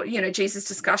 or Jesus'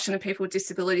 discussion of people with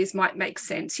disabilities, might make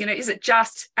sense. Is it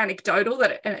just anecdotal,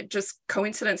 that just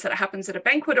coincidence that it happens at a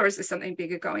banquet, or is there something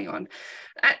bigger going on?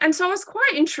 And so I was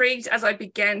quite intrigued as I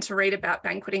began to read about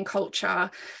banqueting culture,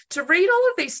 to read all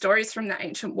of these stories from the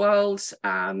ancient world,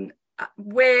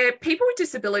 where people with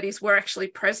disabilities were actually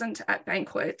present at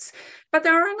banquets, but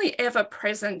they were only ever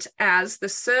present as the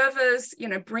servers,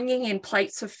 bringing in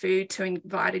plates of food to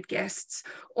invited guests,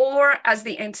 or as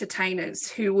the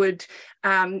entertainers who would,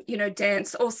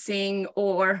 dance or sing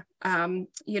or,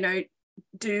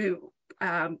 do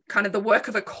kind of the work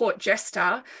of a court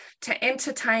jester to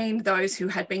entertain those who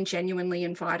had been genuinely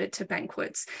invited to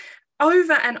banquets.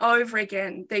 Over and over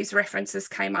again, these references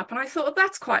came up, and I thought, well,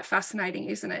 that's quite fascinating,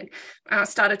 isn't it? I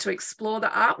started to explore the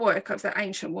artwork of the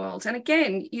ancient world. And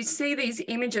again, you see these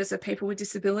images of people with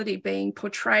disability being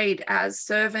portrayed as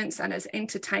servants and as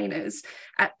entertainers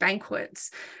at banquets.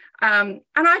 And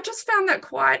I just found that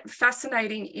quite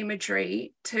fascinating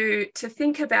imagery to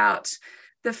think about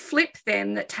the flip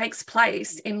then that takes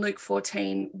place in Luke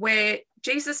 14, where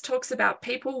Jesus talks about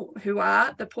people who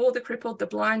are the poor, the crippled, the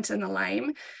blind, and the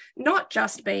lame, not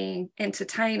just being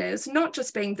entertainers, not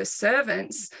just being the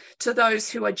servants to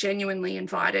those who are genuinely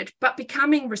invited, but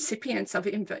becoming recipients of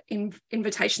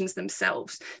invitations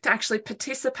themselves to actually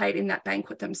participate in that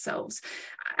banquet themselves.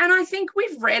 And I think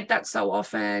we've read that so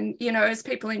often, as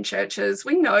people in churches,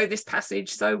 we know this passage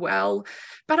so well,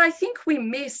 but I think we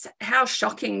miss how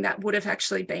shocking that would have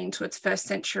actually been to its first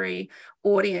century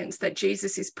audience, that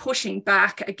Jesus is pushing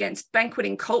back against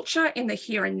banqueting culture in the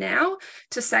here and now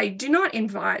to say, do not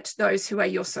invite those who are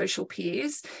your social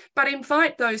peers, but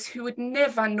invite those who would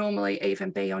never normally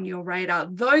even be on your radar.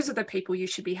 Those are the people you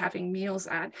should be having meals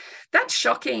at. That's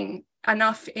shocking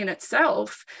enough in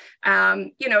itself.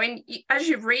 And as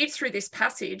you read through this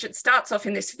passage, it starts off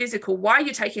in this physical, why are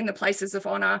you taking the places of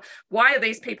honor? Why are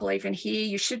these people even here?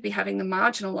 You should be having the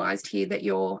marginalized here that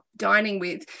you're dining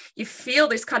with. You feel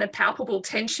this kind of palpable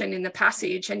tension in the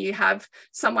passage, and you have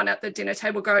someone at the dinner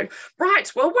table go,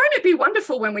 right, well, won't it be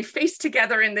wonderful when we feast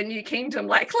together in the new kingdom?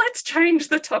 Like, let's change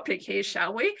the topic here,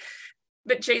 shall we?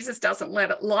 But Jesus doesn't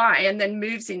let it lie, and then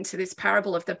moves into this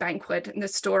parable of the banquet and the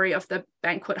story of the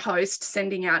banquet host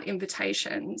sending out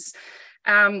invitations.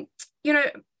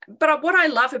 But what I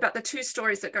love about the two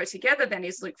stories that go together then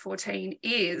is Luke 14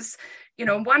 is,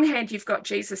 on one hand, you've got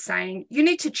Jesus saying, you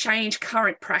need to change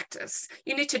current practice.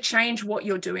 You need to change what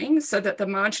you're doing so that the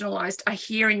marginalized are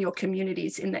here in your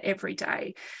communities in the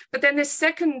everyday. But then this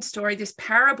second story, this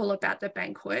parable about the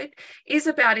banquet, is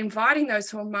about inviting those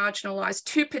who are marginalized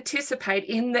to participate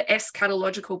in the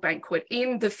eschatological banquet,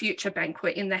 in the future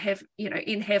banquet,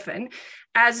 in heaven,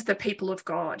 as the people of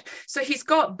God. So he's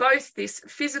got both this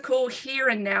physical here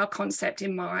and now concept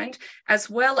in mind, as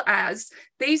well as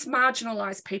these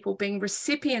marginalized people being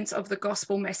recipients of the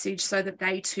gospel message so that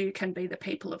they too can be the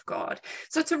people of God.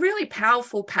 So it's a really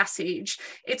powerful passage.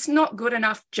 It's not good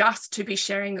enough just to be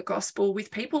sharing the gospel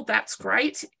with people. That's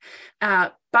great.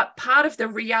 But part of the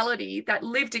reality, that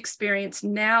lived experience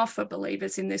now for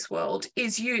believers in this world,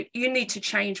 is you need to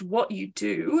change what you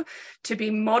do to be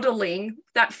modeling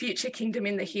that future kingdom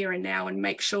in the here and now, and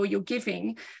make sure you're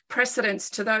giving precedence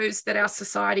to those that our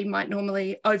society might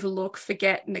normally overlook,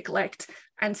 forget, neglect.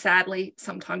 And sadly,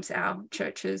 sometimes our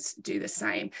churches do the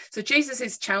same. So Jesus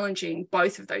is challenging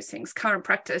both of those things, current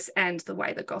practice and the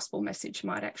way the gospel message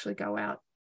might actually go out.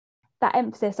 That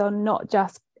emphasis on not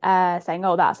just saying,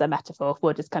 oh, that's a metaphor,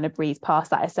 we'll just kind of breeze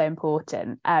past that, is so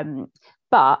important.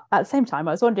 But at the same time,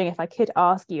 I was wondering if I could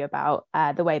ask you about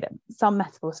the way that some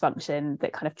metaphors function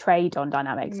that kind of trade on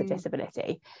dynamics of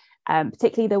disability,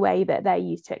 particularly the way that they're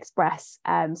used to express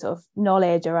sort of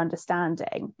knowledge or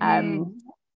understanding.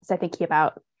 So thinking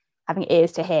about having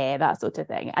ears to hear, that sort of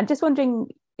thing. And just wondering,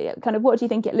 kind of, what do you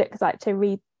think it looks like to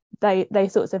read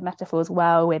those sorts of metaphors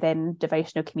well within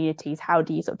devotional communities? How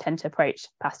do you sort of tend to approach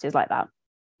passages like that?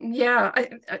 Yeah,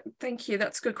 thank you.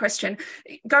 That's a good question.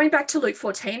 Going back to Luke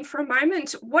 14 for a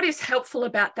moment, what is helpful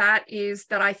about that is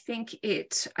that I think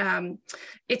it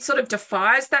sort of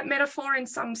defies that metaphor in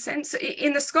some sense.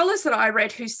 In the scholars that I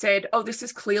read who said, oh, this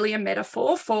is clearly a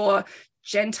metaphor for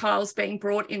Gentiles being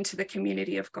brought into the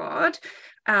community of God,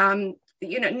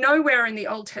 nowhere in the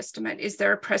Old Testament is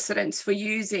there a precedence for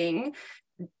using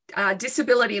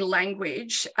disability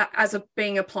language as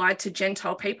being applied to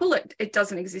Gentile people. It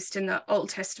doesn't exist in the Old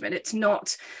Testament. It's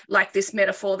not like this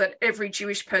metaphor that every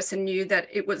Jewish person knew that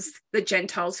it was the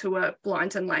Gentiles who were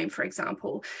blind and lame, for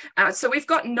example. So we've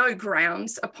got no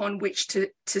grounds upon which to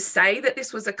say that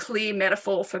this was a clear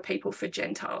metaphor for people, for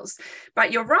Gentiles.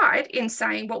 But you're right in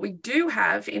saying what we do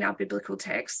have in our biblical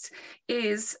texts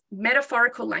is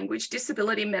metaphorical language,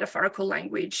 disability metaphorical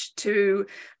language to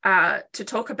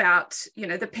talk about,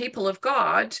 the people of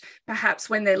God, perhaps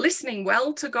when they're listening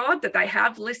well to God, that they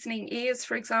have listening ears,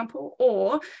 for example,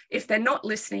 or if they're not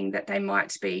listening, that they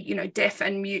might be, deaf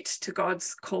and mute to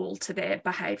God's call to their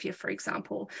behavior, for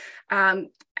example.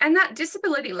 And that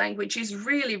disability language is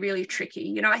really, really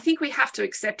tricky. I think we have to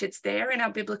accept it's there in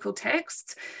our biblical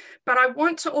texts, but I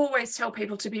want to always tell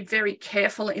people to be very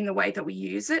careful in the way that we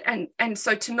use it. And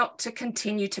so not to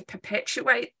continue to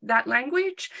perpetuate that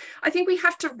language. I think we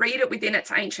have to read it within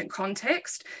its ancient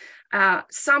context.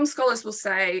 Some scholars will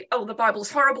say, oh, the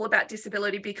Bible's horrible about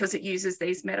disability because it uses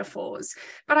these metaphors.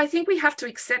 But I think we have to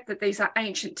accept that these are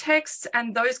ancient texts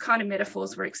and those kind of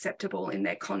metaphors were acceptable in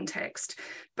their context.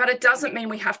 But it doesn't mean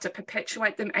we have to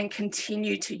perpetuate them and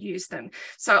continue to use them.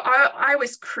 So I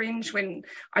always cringe when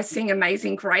I sing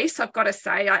Amazing Grace. I've got to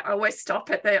say, I always stop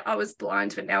at the, I was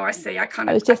blind, but now I see. I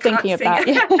was just thinking of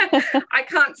that. I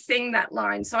can't sing that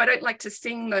line. So I don't like to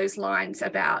sing those lines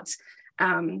about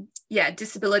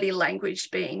disability language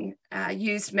being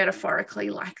used metaphorically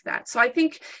like that. So I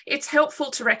think it's helpful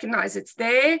to recognize it's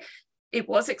there. It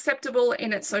was acceptable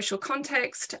in its social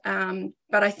context,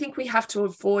 but I think we have to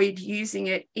avoid using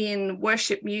it in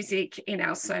worship music, in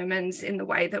our sermons, in the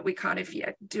way that we kind of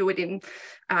do it in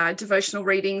devotional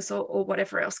readings or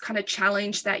whatever else, kind of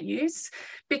challenge that use.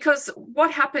 Because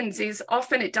what happens is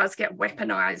often it does get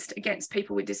weaponized against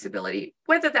people with disability,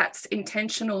 whether that's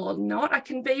intentional or not. I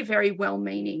can be very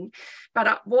well-meaning,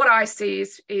 but what I see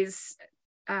is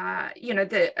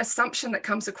the assumption that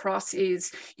comes across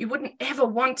is you wouldn't ever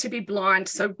want to be blind,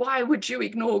 so why would you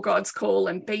ignore God's call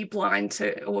and be blind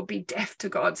to or be deaf to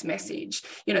God's message?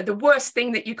 The worst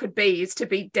thing that you could be is to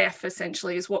be deaf,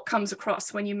 essentially, is what comes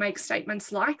across when you make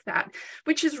statements like that,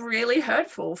 which is really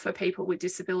hurtful for people with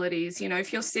disabilities.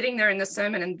 If you're sitting there in the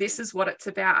sermon and this is what it's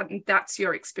about and that's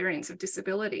your experience of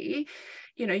disability,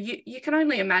 you can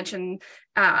only imagine,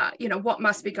 what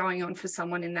must be going on for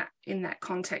someone in that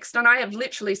context. And I have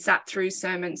literally sat through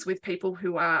sermons with people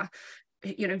who are,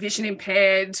 vision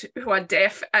impaired, who are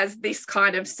deaf, as this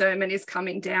kind of sermon is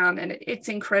coming down, and it's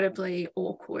incredibly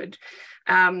awkward.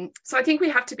 So I think we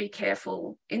have to be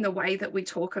careful in the way that we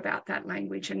talk about that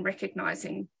language and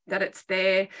recognizing that it's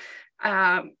there.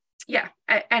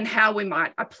 And how we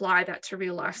might apply that to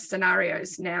real life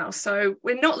scenarios now. So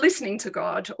we're not listening to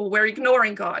God or we're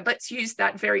ignoring God. Let's use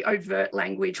that very overt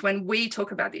language when we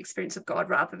talk about the experience of God,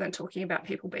 rather than talking about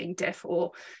people being deaf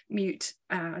or mute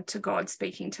to God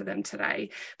speaking to them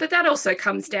today. But that also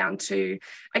comes down to,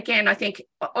 again, I think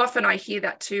often I hear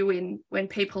that too when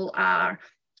people are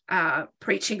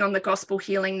preaching on the gospel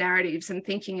healing narratives and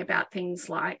thinking about things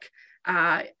like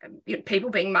people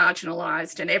being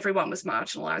marginalised, and everyone was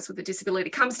marginalised with a disability.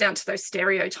 It comes down to those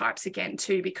stereotypes again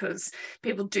too, because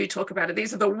people do talk about it.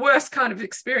 These are the worst kind of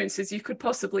experiences you could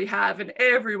possibly have, and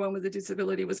everyone with a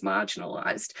disability was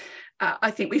marginalised.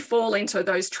 I think we fall into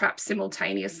those traps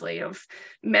simultaneously of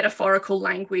metaphorical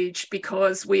language,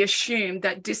 because we assume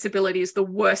that disability is the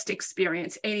worst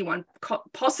experience anyone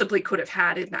possibly could have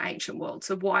had in the ancient world.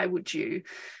 So why would you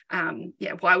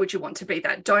want to be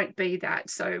that? Don't be that.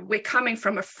 So we're coming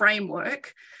from a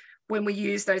framework when we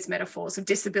use those metaphors of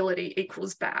disability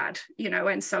equals bad,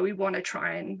 and so we want to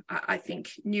try and, I think,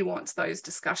 nuance those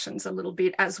discussions a little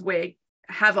bit as we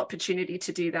have opportunity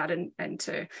to do that, and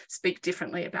to speak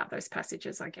differently about those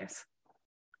passages, I guess.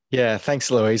 Yeah,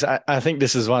 thanks, Louise. I think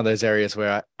this is one of those areas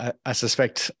where I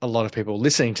suspect a lot of people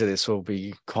listening to this will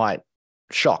be quite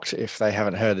shocked if they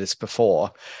haven't heard this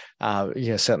before.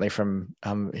 Certainly from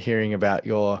hearing about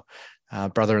your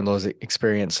brother-in-law's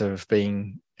experience of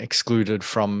being excluded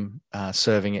from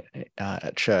serving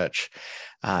at church,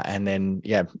 and then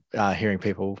hearing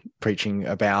people preaching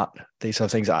about these sort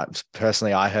of things.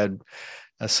 I heard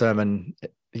a sermon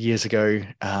years ago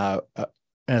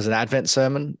as an Advent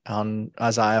sermon on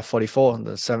Isaiah 44,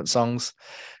 the servant songs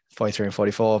 43 and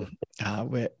 44,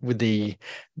 with the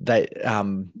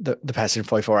passage in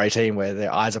 44:18 where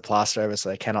their eyes are plastered over so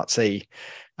they cannot see.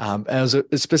 And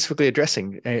it was specifically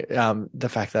addressing the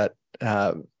fact that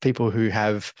people who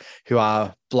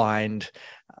are blind,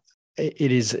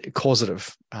 it is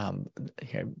causative.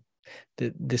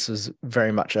 This was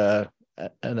very much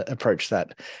an approach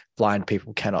that blind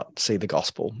people cannot see the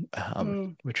gospel,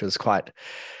 which was quite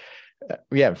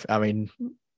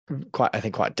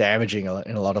damaging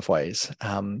in a lot of ways.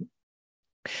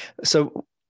 So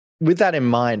with that in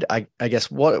mind, I guess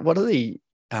what are the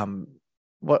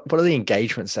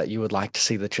engagements that you would like to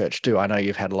see the church do? I know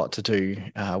you've had a lot to do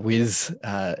with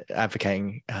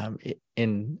advocating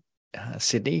in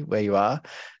Sydney, where you are.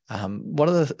 What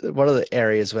are the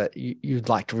areas where you'd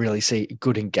like to really see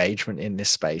good engagement in this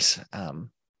space?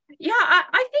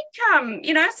 I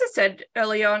think, as I said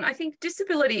early on, I think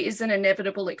disability is an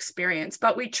inevitable experience,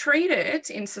 but we treat it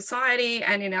in society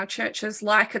and in our churches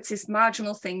like it's this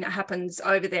marginal thing that happens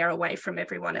over there away from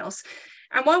everyone else.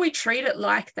 And while we treat it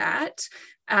like that,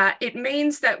 it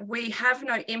means that we have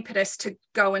no impetus to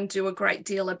go and do a great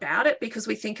deal about it, because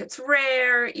we think it's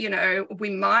rare. We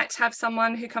might have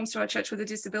someone who comes to our church with a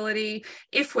disability.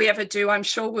 If we ever do, I'm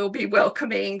sure we'll be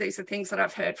welcoming. These are things that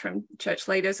I've heard from church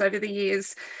leaders over the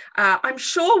years. I'm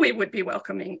sure we would be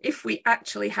welcoming if we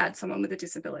actually had someone with a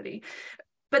disability.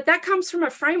 But that comes from a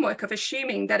framework of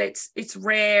assuming that it's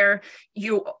rare.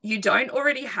 You don't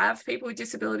already have people with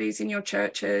disabilities in your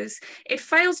churches. It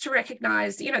fails to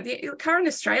recognise, the current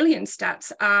Australian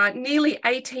stats are nearly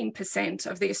 18%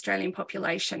 of the Australian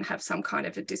population have some kind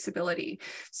of a disability.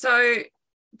 So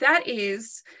that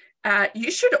is,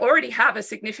 you should already have a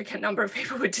significant number of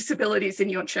people with disabilities in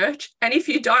your church. And if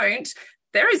you don't,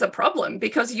 there is a problem,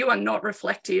 because you are not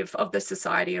reflective of the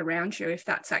society around you, if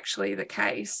that's actually the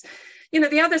case.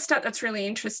 The other stat that's really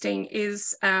interesting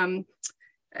is, in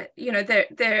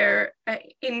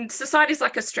societies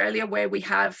like Australia, where we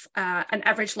have an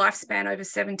average lifespan over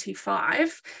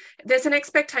 75, there's an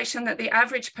expectation that the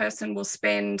average person will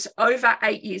spend over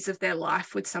 8 years of their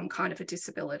life with some kind of a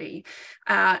disability.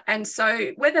 And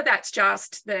so whether that's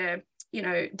just the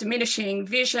diminishing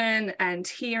vision and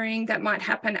hearing that might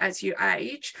happen as you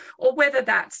age, or whether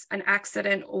that's an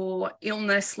accident or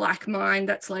illness like mine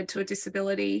that's led to a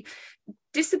disability.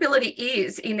 Disability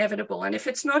is inevitable. And if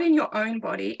it's not in your own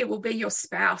body, it will be your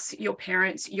spouse, your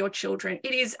parents, your children.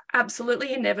 It is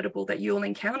absolutely inevitable that you'll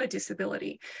encounter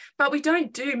disability. But we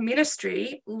don't do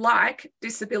ministry like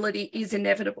disability is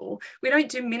inevitable. We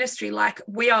don't do ministry like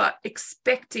we are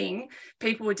expecting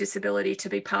people with disability to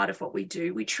be part of what we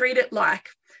do. We treat it like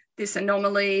this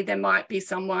anomaly. There might be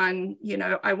someone,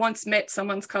 I once met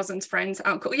someone's cousin's friend's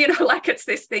uncle, like it's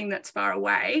this thing that's far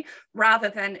away, rather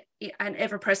than an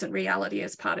ever-present reality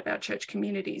as part of our church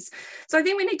communities. So I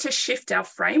think we need to shift our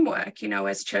framework,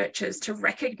 as churches, to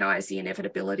recognise the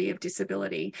inevitability of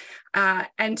disability,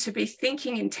 and to be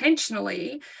thinking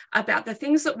intentionally about the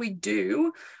things that we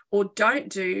do or don't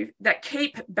do that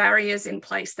keep barriers in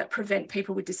place that prevent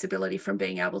people with disability from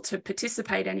being able to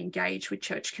participate and engage with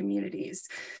church communities.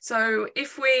 So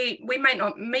if we may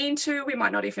not mean to, we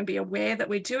might not even be aware that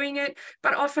we're doing it,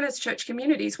 but often as church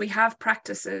communities, we have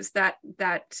practices that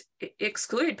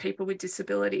exclude people with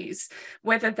disabilities,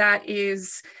 whether that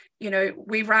is,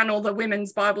 we run all the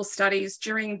women's Bible studies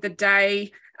during the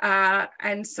day,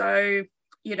 and so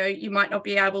you might not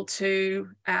be able to,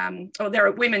 or there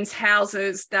are women's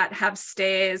houses that have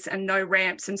stairs and no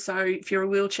ramps. And so if you're a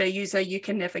wheelchair user, you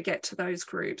can never get to those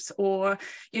groups. Or,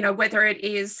 whether it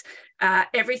is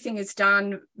everything is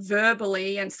done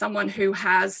verbally, and someone who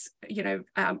has,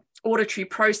 auditory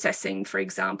processing, for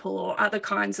example, or other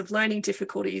kinds of learning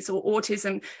difficulties or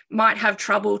autism might have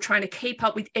trouble trying to keep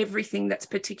up with everything that's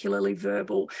particularly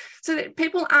verbal. So that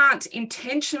people aren't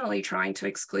intentionally trying to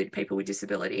exclude people with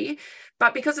disability,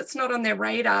 but because it's not on their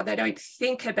radar, they don't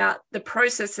think about the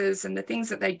processes and the things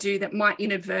that they do that might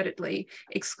inadvertently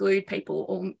exclude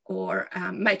people or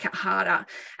make it harder.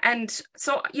 And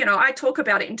so, I talk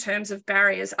about it in terms of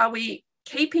barriers. Are we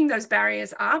keeping those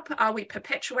barriers up? Are we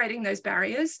perpetuating those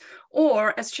barriers?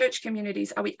 Or as church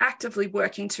communities, are we actively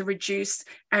working to reduce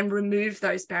and remove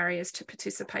those barriers to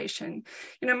participation?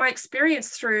 My experience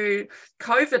through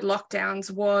COVID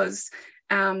lockdowns was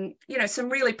some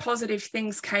really positive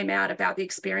things came out about the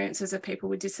experiences of people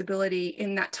with disability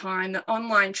in that time. The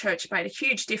online church made a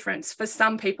huge difference for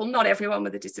some people, not everyone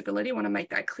with a disability, I want to make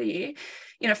that clear.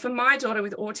 For my daughter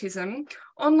with autism,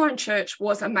 online church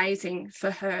was amazing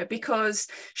for her because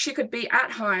she could be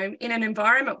at home in an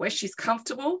environment where she's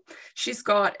comfortable. She's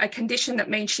got a condition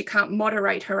that means she can't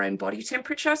moderate her own body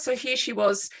temperature. So here she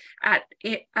was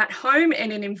at home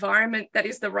in an environment that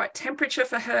is the right temperature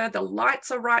for her. The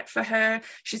lights are right for her.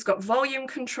 She's got volume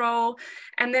control.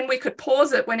 And then we could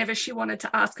pause it whenever she wanted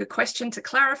to ask a question to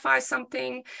clarify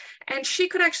something. And she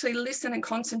could actually listen and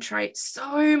concentrate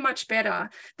so much better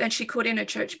than she could in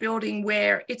a church building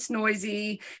where it's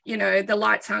noisy, the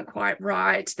lights aren't quite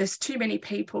right, there's too many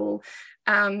people.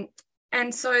 And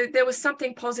so there was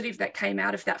something positive that came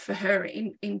out of that for her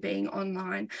in being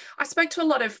online. I spoke to a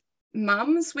lot of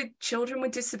mums with children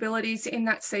with disabilities in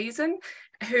that season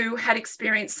who had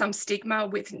experienced some stigma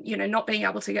with, not being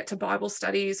able to get to Bible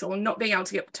studies or not being able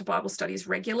to get to Bible studies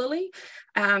regularly.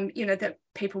 That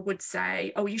people would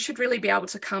say, oh, you should really be able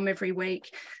to come every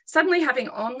week. Suddenly having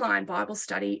online Bible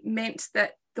study meant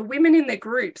that the women in their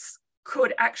groups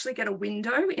could actually get a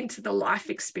window into the life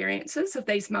experiences of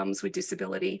these mums with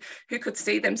disability, who could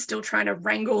see them still trying to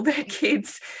wrangle their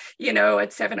kids,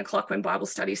 at 7 o'clock when Bible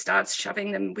study starts,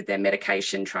 shoving them with their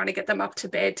medication, trying to get them up to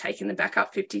bed, taking them back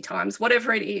up 50 times,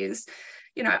 whatever it is.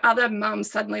 Other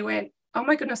mums suddenly went, oh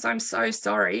my goodness, I'm so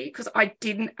sorry, because I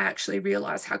didn't actually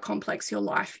realize how complex your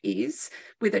life is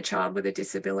with a child with a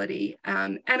disability.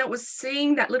 And it was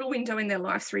seeing that little window in their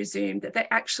life through Zoom that they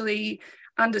actually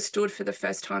understood for the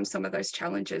first time some of those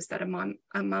challenges that a mum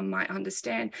might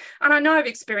understand. And I know I've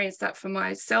experienced that for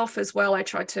myself as well. I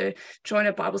tried to join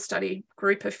a Bible study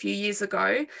group a few years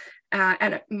ago,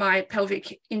 and my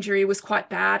pelvic injury was quite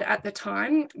bad at the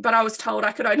time, but I was told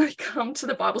I could only come to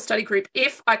the Bible study group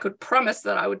if I could promise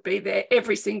that I would be there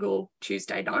every single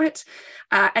Tuesday night.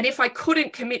 And if I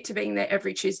couldn't commit to being there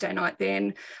every Tuesday night,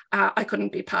 then I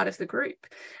couldn't be part of the group.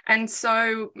 And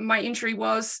so my injury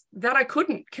was that I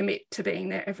couldn't commit to being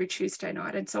there every Tuesday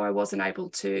night. And so I wasn't able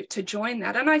to join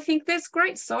that. And I think there's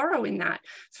great sorrow in that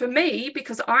for me,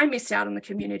 because I missed out on the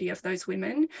community of those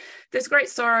women. There's great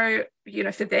sorrow,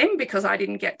 for them, because I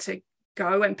didn't get to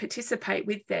go and participate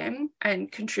with them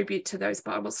and contribute to those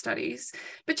Bible studies.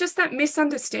 But just that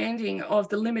misunderstanding of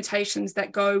the limitations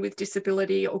that go with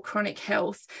disability or chronic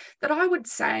health, that I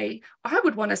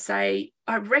would want to say,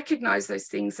 I recognize those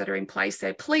things that are in place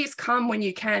there. Please come when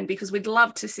you can, because we'd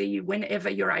love to see you whenever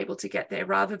you're able to get there,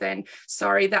 rather than,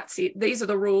 sorry, that's it. These are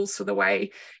the rules for the way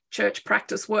church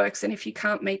practice works. And if you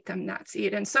can't meet them, that's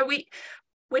it. And so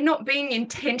we're not being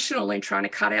intentional in trying to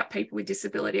cut out people with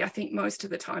disability, I think, most of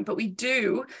the time, but we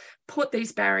do put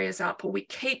these barriers up, or we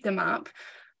keep them up,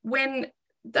 when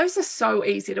those are so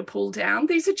easy to pull down.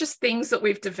 These are just things that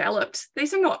we've developed.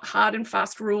 These are not hard and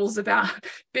fast rules about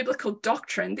biblical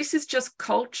doctrine. This is just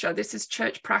culture. This is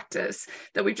church practice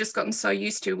that we've just gotten so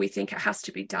used to. We think it has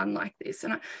to be done like this.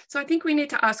 And so I think we need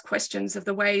to ask questions of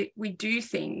the way we do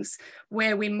things,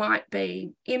 where we might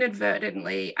be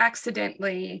inadvertently,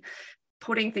 accidentally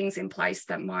putting things in place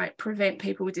that might prevent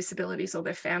people with disabilities or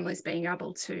their families being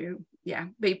able to,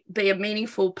 be a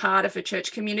meaningful part of a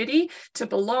church community, to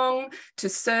belong, to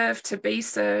serve, to be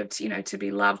served, to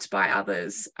be loved by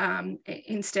others,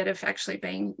 instead of actually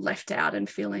being left out and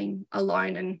feeling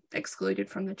alone and excluded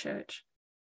from the church.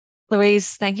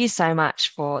 Louise, thank you so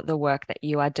much for the work that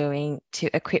you are doing to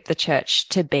equip the church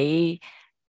to be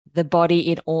the body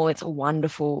in all its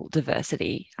wonderful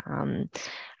diversity.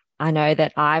 I know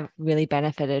that I've really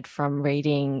benefited from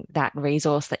reading that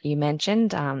resource that you mentioned,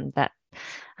 that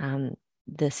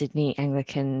the Sydney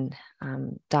Anglican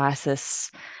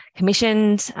Diocese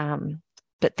commissioned.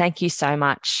 But thank you so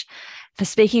much for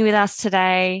speaking with us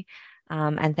today.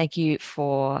 And thank you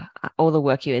for all the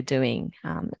work you are doing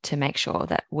to make sure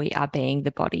that we are being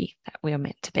the body that we are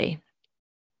meant to be.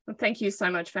 Well, thank you so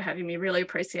much for having me. Really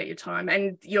appreciate your time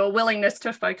and your willingness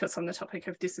to focus on the topic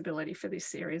of disability for this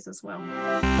series as well.